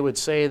Wisconsin they would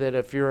say that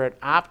if you're at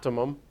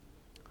optimum,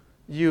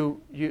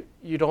 you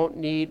don't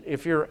need,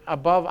 if you're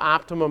above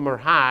optimum or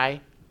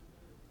high,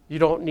 you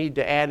don't need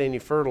to add any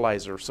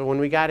fertilizer. So when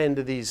we got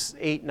into these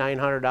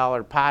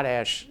 $800-900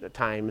 potash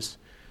times,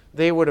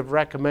 they would have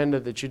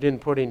recommended that you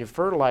didn't put any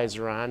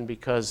fertilizer on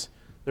because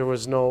there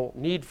was no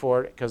need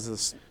for it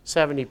because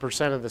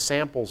 70% of the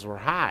samples were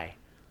high.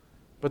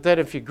 But then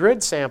if you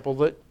grid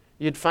sampled it,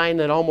 you'd find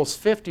that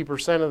almost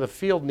 50% of the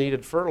field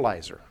needed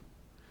fertilizer.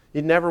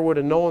 You never would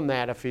have known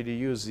that if you'd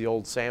used the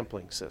old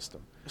sampling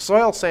system.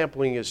 Soil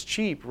sampling is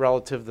cheap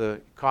relative to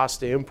the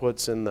cost of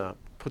inputs and the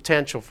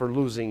potential for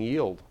losing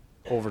yield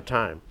over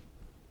time.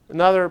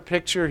 Another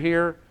picture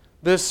here,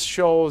 this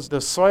shows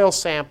the soil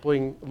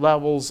sampling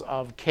levels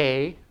of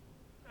K.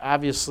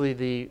 Obviously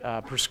the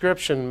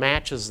prescription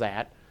matches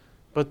that,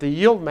 but the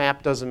yield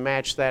map doesn't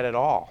match that at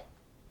all.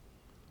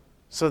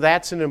 So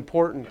that's an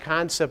important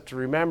concept to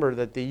remember,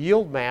 that the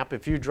yield map,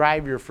 if you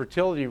drive your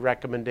fertility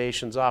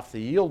recommendations off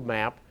the yield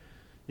map,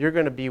 you're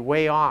going to be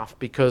way off,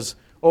 because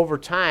over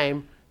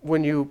time,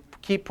 when you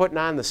keep putting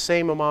on the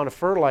same amount of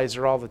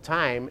fertilizer all the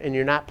time and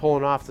you're not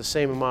pulling off the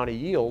same amount of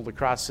yield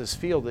across this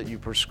field that you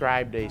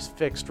prescribed a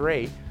fixed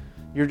rate,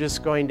 you're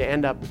just going to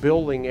end up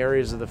building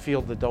areas of the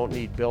field that don't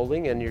need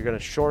building, and you're going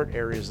to short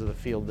areas of the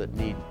field that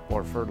need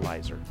more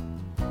fertilizer.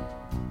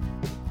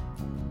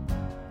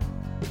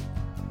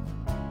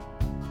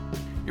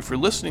 If you're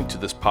listening to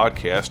this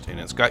podcast and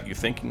it's got you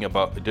thinking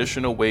about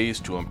additional ways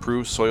to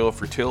improve soil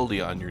fertility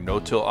on your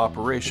no-till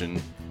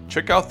operation,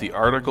 check out the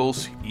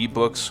articles,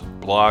 ebooks,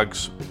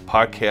 blogs,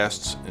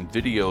 podcasts, and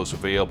videos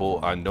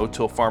available on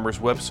No-Till Farmer's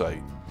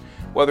website.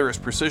 Whether it's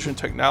precision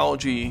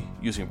technology,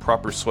 using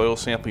proper soil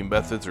sampling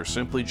methods, or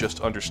simply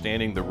just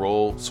understanding the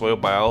role soil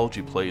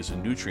biology plays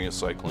in nutrient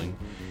cycling,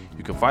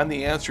 you can find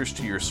the answers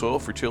to your soil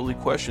fertility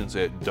questions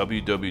at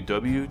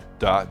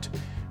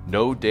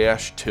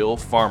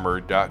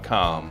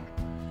www.no-tillfarmer.com.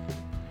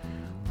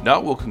 Now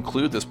we'll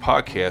conclude this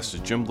podcast as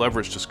Jim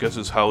Leverage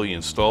discusses how he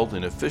installed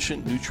an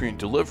efficient nutrient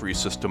delivery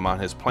system on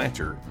his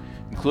planter,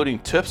 including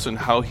tips on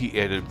how he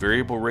added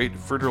variable rate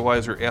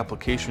fertilizer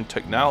application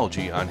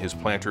technology on his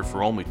planter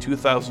for only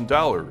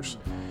 $2,000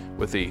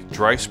 with a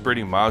dry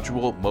spreading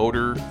module,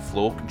 motor,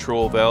 flow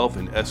control valve,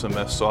 and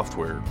SMS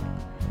software.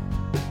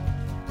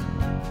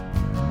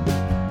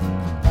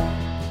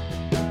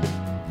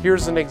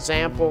 Here's an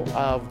example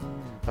of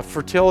a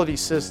fertility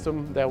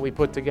system that we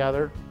put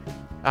together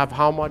of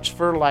how much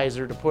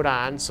fertilizer to put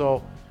on.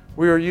 So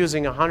we were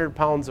using 100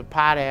 pounds of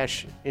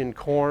potash in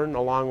corn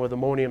along with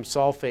ammonium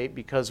sulfate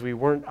because we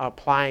weren't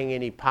applying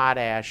any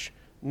potash.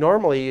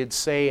 Normally you'd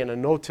say in a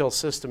no-till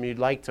system you'd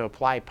like to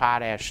apply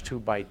potash 2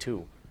 by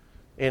 2.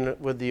 And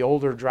with the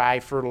older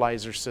dry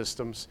fertilizer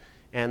systems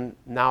and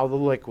now the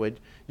liquid,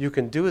 you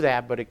can do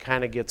that, but it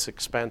kind of gets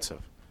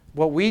expensive.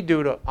 What we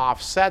do to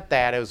offset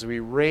that is we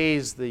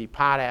raise the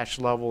potash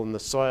level in the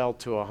soil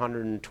to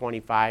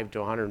 125 to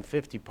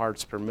 150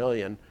 parts per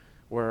million,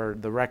 where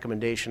the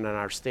recommendation in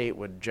our state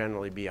would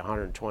generally be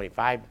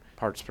 125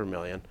 parts per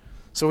million.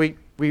 So we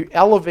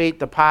elevate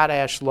the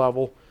potash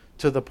level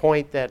to the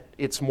point that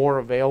it's more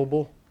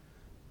available,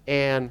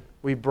 and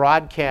we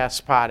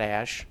broadcast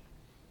potash.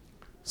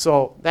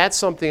 So that's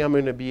something I'm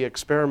going to be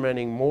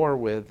experimenting more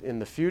with in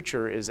the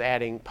future, is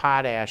adding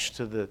potash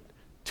to the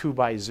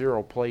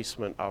 2x0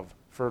 placement of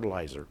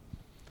fertilizer.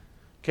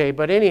 Okay,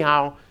 but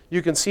anyhow,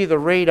 you can see the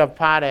rate of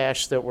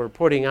potash that we're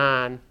putting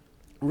on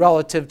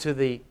relative to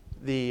the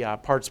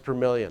parts per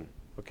million.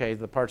 Okay,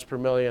 the parts per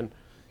million,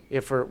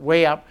 if we're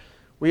way up.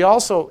 We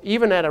also,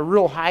 even at a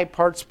real high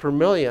parts per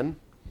million,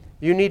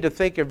 you need to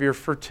think of your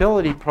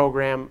fertility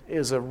program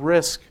as a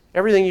risk.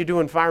 Everything you do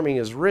in farming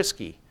is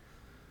risky.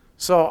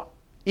 So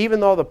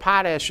even though the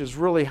potash is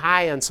really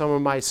high on some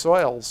of my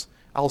soils,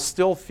 I'll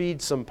still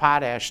feed some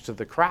potash to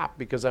the crop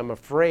because I'm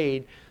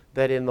afraid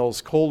that in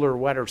those colder,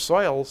 wetter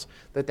soils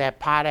that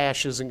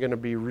potash isn't going to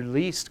be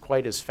released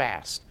quite as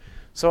fast.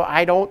 So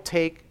I don't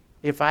take,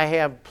 if I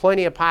have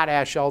plenty of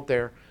potash out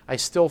there, I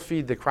still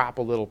feed the crop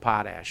a little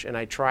potash, and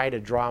I try to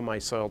draw my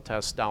soil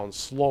tests down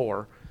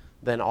slower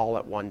than all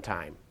at one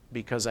time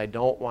because I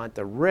don't want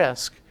the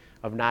risk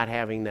of not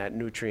having that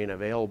nutrient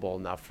available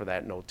enough for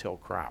that no-till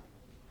crop.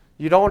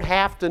 You don't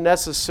have to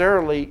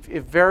necessarily,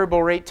 if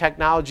variable rate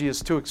technology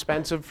is too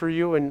expensive for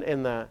you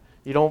and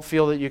you don't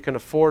feel that you can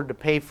afford to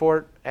pay for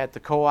it at the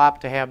co-op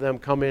to have them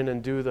come in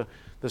and do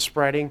the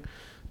spreading,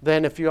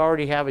 then if you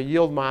already have a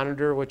yield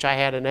monitor, which I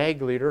had an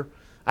Ag Leader,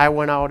 I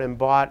went out and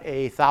bought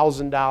a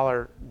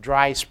 $1,000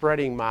 dry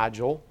spreading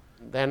module.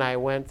 Then I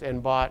went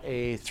and bought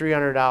a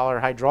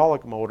 $300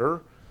 hydraulic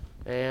motor,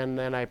 and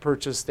then I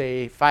purchased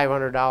a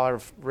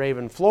 $500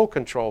 Raven flow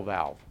control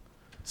valve.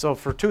 So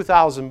for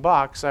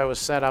 $2,000, I was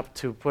set up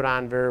to put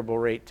on variable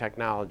rate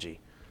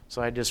technology.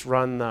 So I just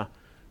run the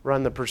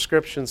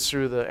prescriptions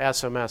through the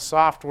SMS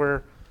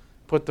software,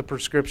 put the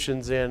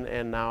prescriptions in,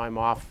 and now I'm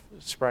off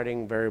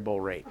spreading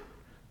variable rate.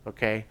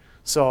 Okay.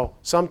 So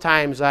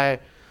sometimes I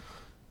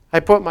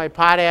put my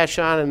potash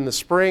on in the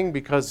spring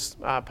because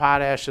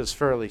potash is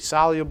fairly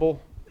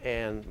soluble,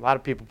 and a lot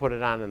of people put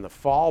it on in the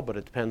fall, but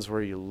it depends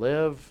where you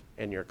live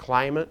and your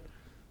climate.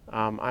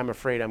 I'm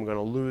afraid I'm going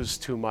to lose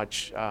too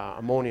much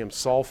ammonium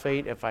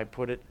sulfate if I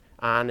put it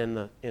on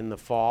in the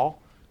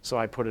fall, so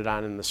I put it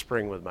on in the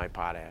spring with my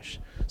potash.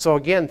 So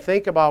again,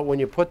 think about when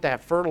you put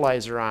that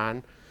fertilizer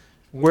on,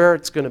 where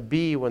it's going to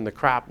be when the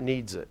crop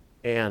needs it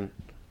and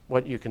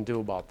what you can do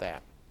about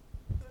that.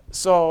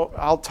 So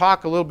I'll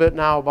talk a little bit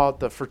now about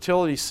the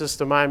fertility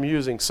system I'm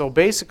using. So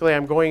basically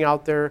I'm going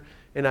out there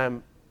and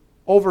I'm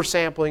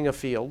oversampling a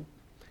field,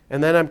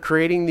 and then I'm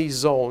creating these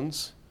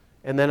zones,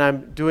 and then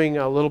I'm doing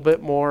a little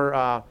bit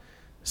more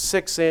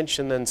 6-inch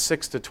and then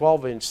 6 to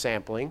 12-inch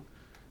sampling.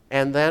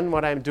 And then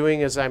what I'm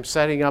doing is I'm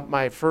setting up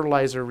my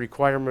fertilizer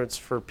requirements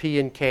for P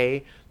and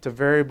K to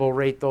variable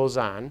rate those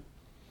on.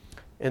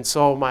 And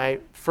so my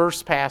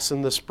first pass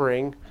in the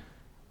spring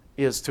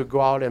is to go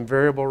out and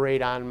variable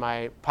rate on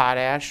my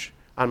potash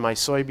on my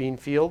soybean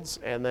fields,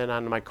 and then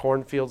on my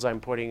corn fields I'm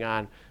putting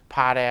on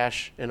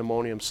potash and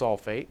ammonium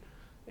sulfate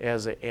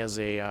as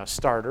a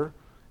starter.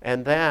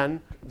 And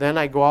then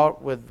I go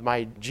out with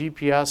my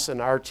GPS and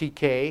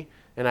RTK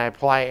and I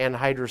apply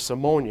anhydrous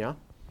ammonia,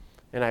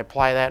 and I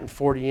apply that in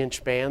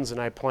 40-inch bands,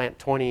 and I plant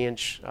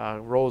 20-inch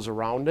rows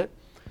around it.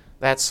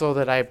 That's so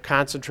that I've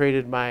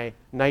concentrated my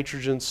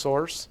nitrogen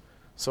source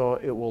so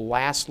it will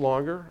last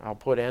longer. I'll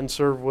put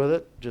N-Serve with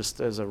it just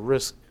as a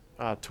risk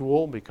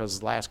tool, because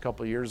the last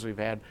couple of years we've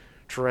had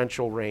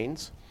torrential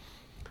rains.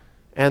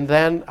 And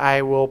then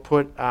I will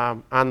put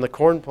on the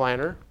corn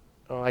planter,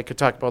 I could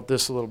talk about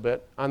this a little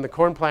bit. On the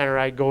corn planter,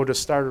 I go to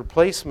starter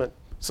placement.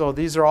 So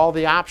these are all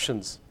the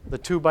options. The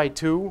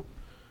 2x2,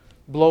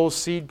 blow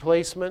seed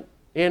placement,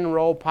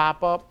 in-row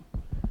pop-up,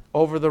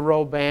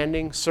 over-the-row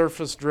banding,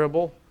 surface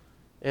dribble,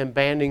 and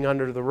banding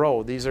under the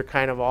row. These are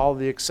kind of all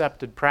the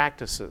accepted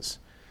practices.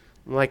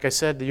 And like I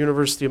said, the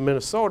University of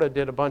Minnesota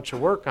did a bunch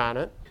of work on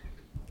it,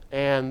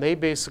 and they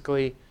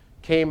basically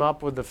came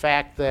up with the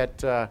fact that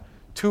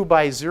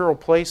 2x0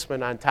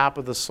 placement on top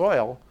of the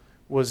soil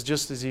was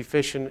just as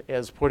efficient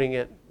as putting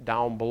it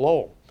down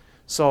below.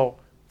 So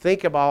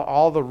think about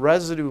all the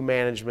residue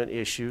management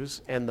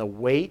issues and the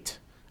weight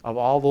of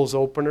all those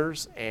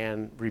openers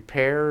and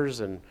repairs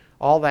and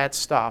all that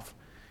stuff.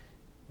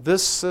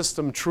 This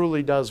system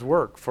truly does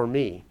work for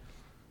me.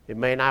 It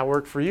may not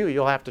work for you.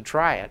 You'll have to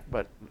try it,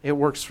 but it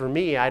works for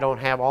me. I don't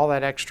have all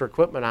that extra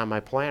equipment on my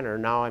planter.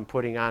 Now I'm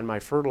putting on my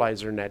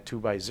fertilizer in that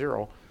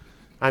 2x0.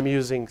 I'm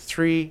using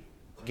 3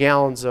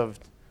 gallons of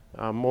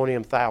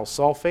ammonium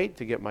thiosulfate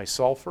to get my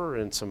sulfur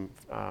and some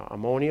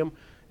ammonium,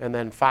 and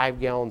then 5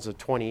 gallons of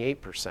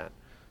 28%.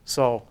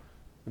 So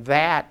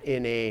that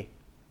in a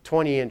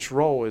 20-inch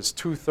row is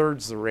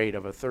 2/3 the rate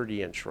of a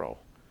 30-inch row.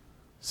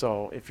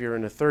 So if you're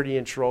in a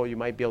 30-inch row, you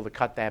might be able to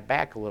cut that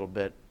back a little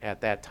bit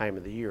at that time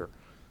of the year.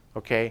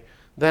 Okay.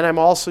 Then I'm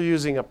also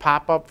using a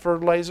pop-up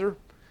fertilizer.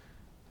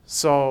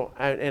 So,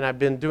 and I've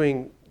been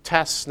doing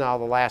tests now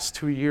the last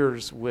 2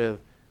 years with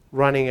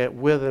running it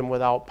with and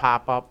without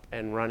pop-up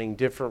and running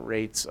different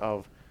rates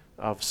of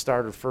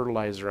starter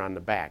fertilizer on the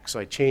back. So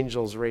I change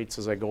those rates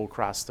as I go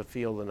across the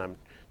field, and I'm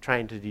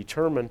trying to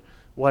determine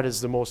what is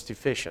the most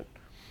efficient.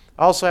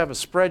 I also have a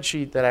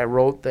spreadsheet that I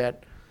wrote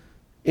that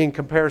in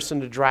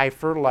comparison to dry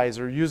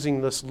fertilizer,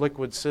 using this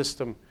liquid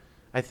system,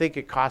 I think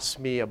it costs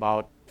me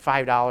about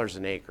 $5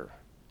 an acre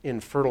in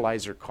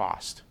fertilizer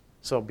cost.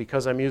 So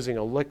because I'm using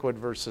a liquid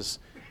versus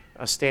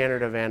a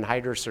standard of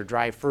anhydrous or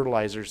dry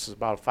fertilizers, is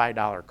about a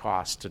 $5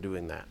 cost to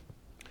doing that.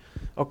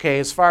 Okay,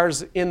 as far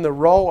as in the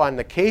row on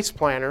the case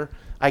planter,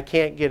 I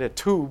can't get a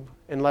tube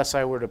unless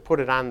I were to put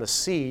it on the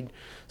seed.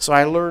 So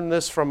I learned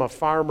this from a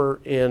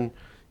farmer in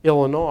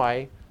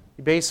Illinois.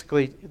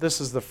 Basically, this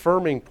is the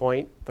firming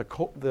point.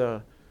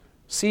 The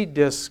seed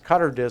disc,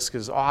 cutter disc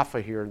is off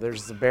of here.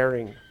 There's the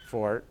bearing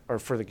for it, or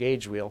for the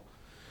gauge wheel.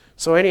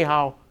 So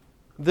anyhow,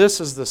 this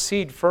is the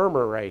seed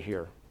firmer right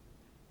here.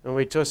 And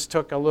we just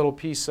took a little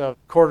piece of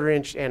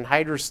 1/4-inch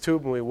anhydrous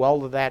tube and we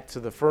welded that to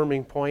the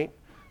firming point,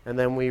 and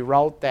then we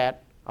route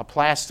a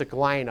plastic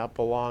line up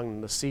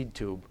along the seed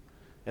tube,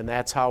 and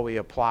that's how we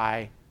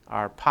apply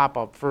our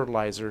pop-up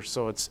fertilizer,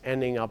 so it's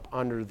ending up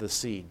under the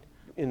seed.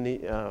 In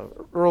the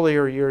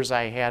earlier years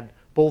I had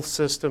both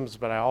systems,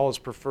 but I always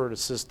preferred a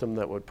system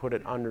that would put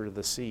it under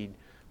the seed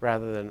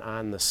rather than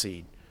on the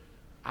seed.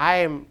 I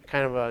am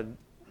kind of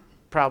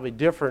probably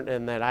different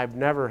in that I've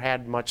never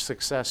had much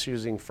success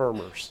using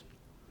firmers.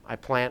 I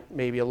plant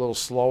maybe a little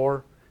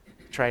slower,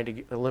 trying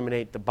to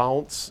eliminate the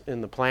bounce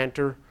in the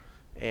planter,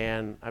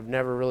 and I've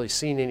never really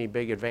seen any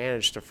big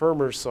advantage to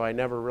firmers, so I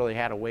never really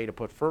had a way to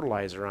put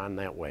fertilizer on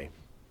that way.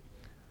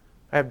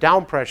 I have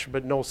down pressure,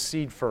 but no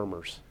seed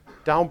firmers.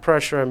 Down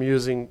pressure I'm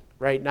using,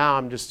 right now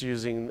I'm just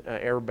using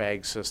an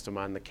airbag system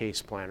on the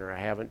case planter. I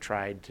haven't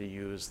tried to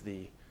use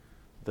the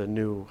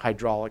new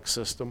hydraulic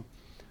system.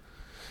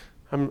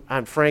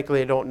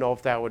 Frankly, I don't know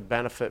if that would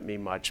benefit me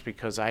much,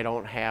 because I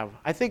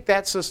think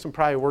that system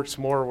probably works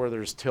more where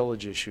there's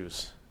tillage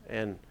issues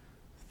and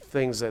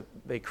things that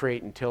they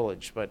create in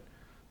tillage. But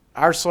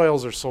our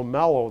soils are so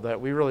mellow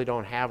that we really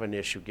don't have an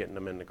issue getting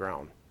them in the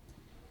ground.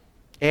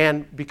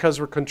 And because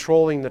we're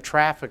controlling the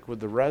traffic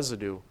with the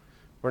residue,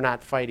 we're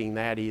not fighting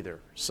that either.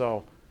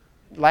 So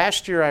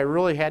last year I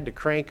really had to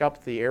crank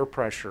up the air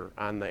pressure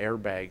on the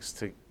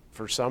airbags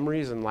for some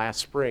reason last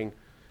spring.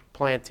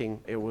 Planting,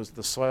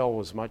 the soil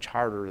was much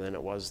harder than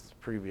it was the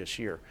previous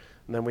year.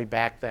 And then we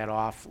backed that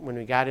off. When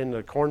we got into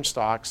the corn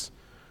stalks,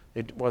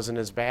 it wasn't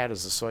as bad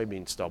as the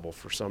soybean stubble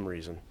for some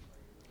reason.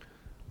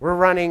 We're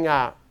running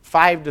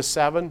 5 to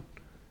 7,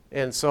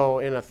 and so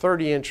in a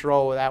 30-inch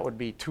row, that would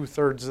be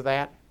 2/3 of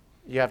that.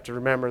 You have to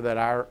remember that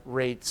our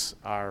rates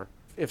are,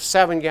 if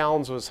 7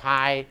 gallons was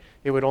high,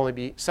 it would only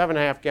be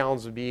 7.5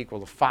 gallons would be equal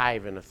to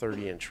 5 in a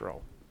 30-inch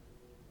row.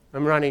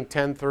 I'm running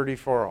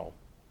 10-30-40.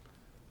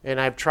 And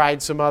I've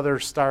tried some other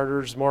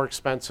starters, more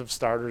expensive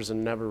starters,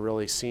 and never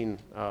really seen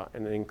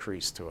an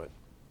increase to it.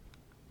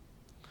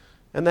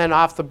 And then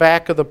off the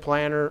back of the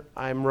planter,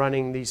 I'm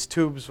running these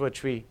tubes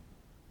which we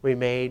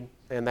made,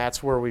 and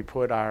that's where we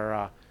put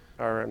our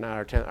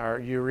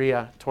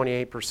urea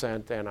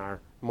 28% and our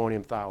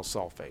ammonium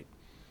thiosulfate.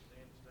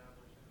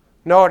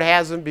 No, it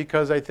hasn't,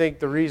 because I think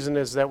the reason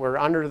is that we're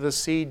under the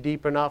seed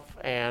deep enough,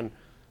 and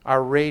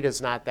our rate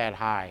is not that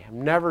high.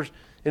 And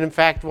in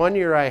fact, one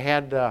year I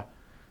had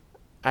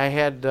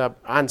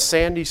on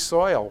sandy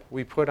soil,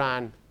 we put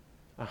on,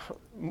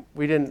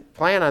 we didn't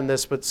plan on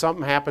this, but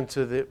something happened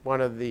to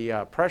one of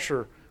the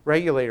pressure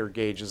regulator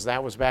gauges.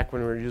 That was back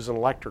when we were using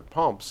electric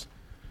pumps.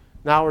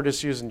 Now we're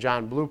just using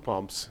John Blue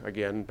pumps,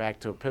 again, back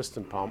to a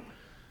piston pump.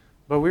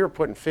 But we were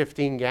putting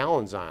 15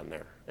 gallons on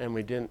there, and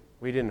we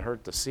didn't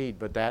hurt the seed,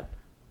 but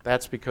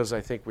that's because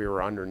I think we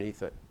were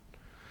underneath it.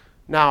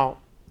 Now,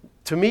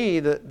 to me,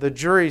 the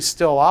jury's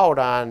still out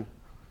on,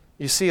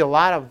 you see a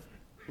lot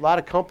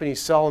of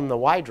companies selling the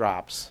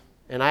Y-drops,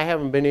 and I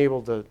haven't been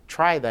able to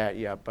try that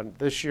yet, but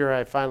this year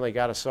I finally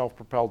got a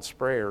self-propelled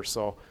sprayer,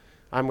 so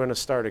I'm going to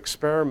start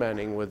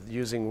experimenting with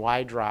using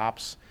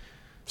Y-drops.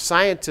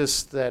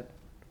 Scientists that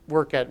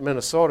work at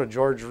Minnesota,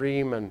 George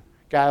Ream and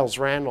Giles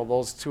Randall,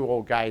 those two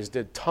old guys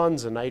did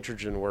tons of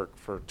nitrogen work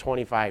for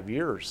 25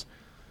 years.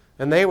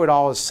 And they would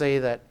always say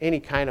that any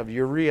kind of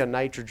urea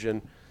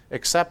nitrogen,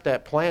 except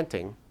at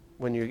planting,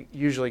 when you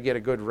usually get a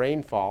good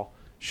rainfall,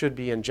 should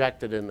be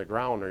injected in the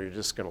ground or you're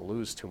just going to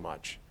lose too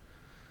much.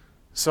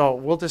 So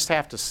we'll just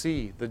have to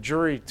see. The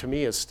jury, to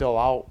me, is still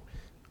out.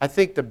 I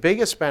think the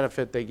biggest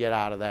benefit they get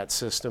out of that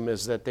system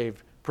is that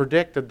they've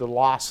predicted the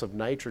loss of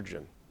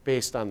nitrogen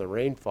based on the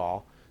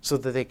rainfall so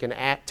that they can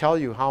tell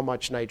you how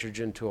much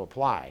nitrogen to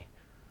apply.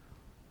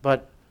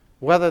 But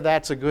whether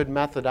that's a good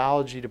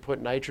methodology to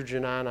put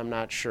nitrogen on, I'm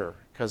not sure,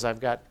 because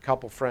I've got a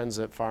couple friends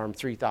that farm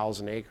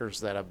 3,000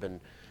 acres that have been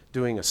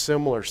doing a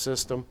similar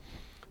system.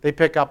 They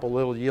pick up a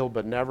little yield,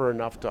 but never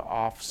enough to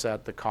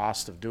offset the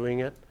cost of doing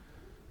it.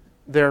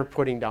 They're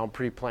putting down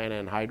pre-plant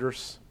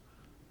anhydrous,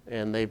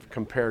 and they've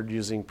compared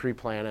using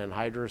pre-plant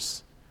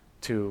anhydrous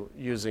to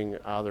using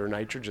other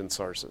nitrogen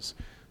sources.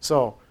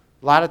 So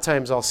a lot of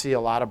times I'll see a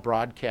lot of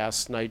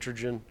broadcast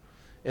nitrogen.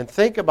 And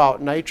think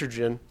about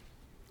nitrogen.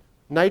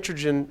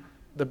 Nitrogen,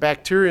 the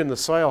bacteria in the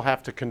soil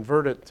have to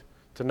convert it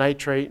to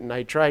nitrate and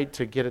nitrite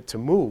to get it to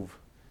move.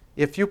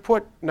 If you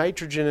put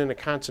nitrogen in a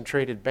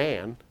concentrated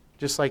band,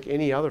 just like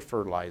any other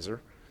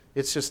fertilizer,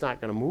 it's just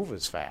not going to move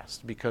as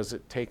fast because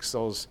it takes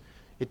those,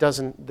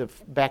 the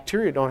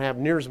bacteria don't have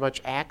near as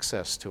much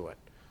access to it.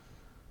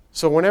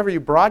 So whenever you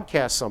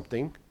broadcast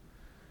something,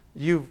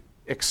 you've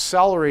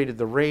accelerated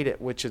the rate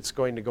at which it's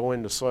going to go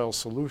into soil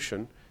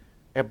solution,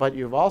 but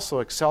you've also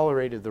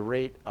accelerated the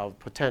rate of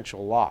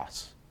potential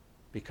loss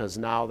because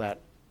now that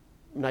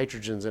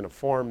nitrogen's in a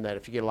form that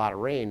if you get a lot of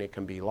rain, it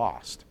can be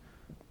lost.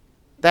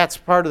 That's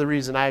part of the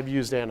reason I've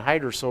used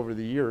anhydrous over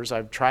the years.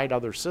 I've tried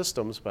other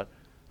systems, but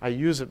I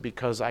use it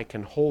because I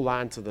can hold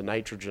on to the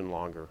nitrogen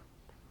longer.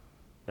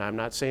 Now, I'm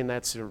not saying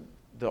that's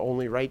the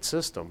only right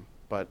system,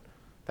 but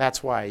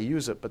that's why I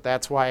use it. But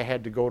that's why I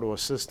had to go to a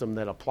system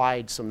that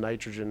applied some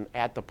nitrogen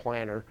at the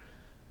planter.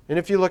 And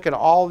if you look at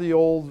all the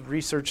old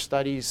research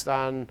studies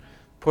on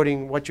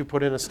putting what you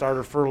put in a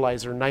starter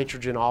fertilizer,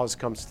 nitrogen always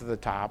comes to the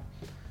top.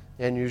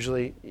 And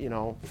usually,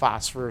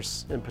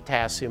 phosphorus and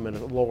potassium at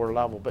a lower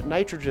level. But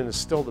nitrogen is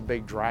still the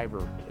big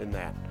driver in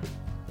that,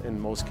 in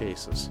most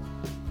cases.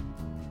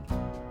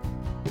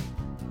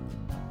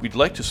 We'd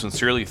like to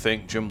sincerely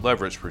thank Jim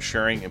Leverett for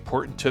sharing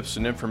important tips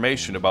and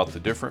information about the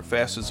different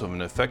facets of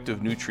an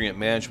effective nutrient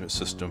management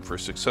system for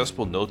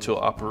successful no-till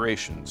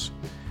operations.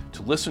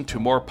 To listen to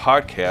more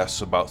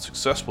podcasts about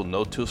successful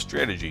no-till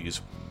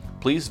strategies,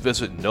 please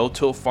visit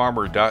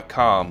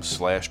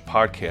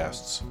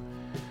no-tillfarmer.com/podcasts.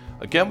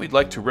 Again, we'd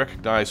like to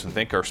recognize and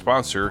thank our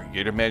sponsor,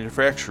 Yater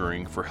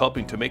Manufacturing, for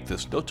helping to make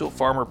this No-Till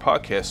Farmer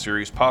podcast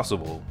series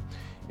possible.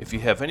 If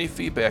you have any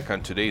feedback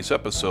on today's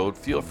episode,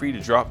 feel free to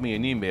drop me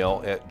an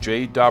email at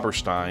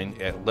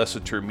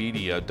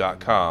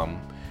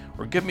jdobberstein@lessitermedia.com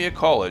or give me a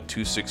call at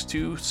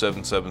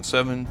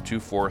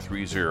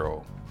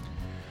 262-777-2430.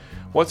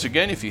 Once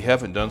again, if you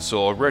haven't done so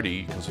already,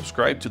 you can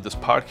subscribe to this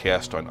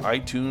podcast on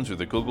iTunes or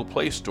the Google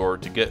Play Store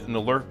to get an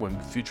alert when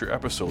future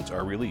episodes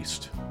are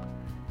released.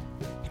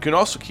 You can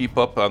also keep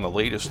up on the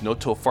latest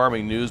no-till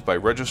farming news by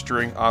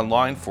registering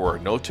online for our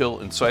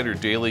No-Till Insider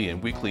daily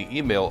and weekly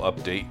email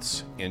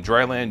updates and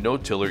Dryland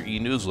No-Tiller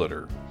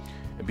e-newsletter.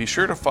 And be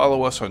sure to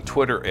follow us on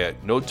Twitter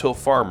at No-Till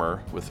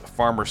Farmer, with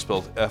farmer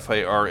spelled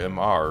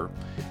F-A-R-M-R,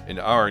 and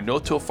our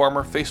No-Till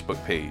Farmer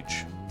Facebook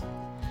page.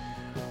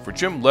 For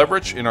Jim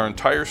Leverett and our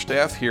entire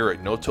staff here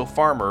at No-Till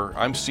Farmer,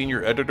 I'm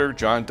Senior Editor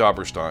John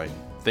Dobberstein.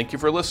 Thank you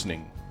for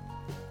listening.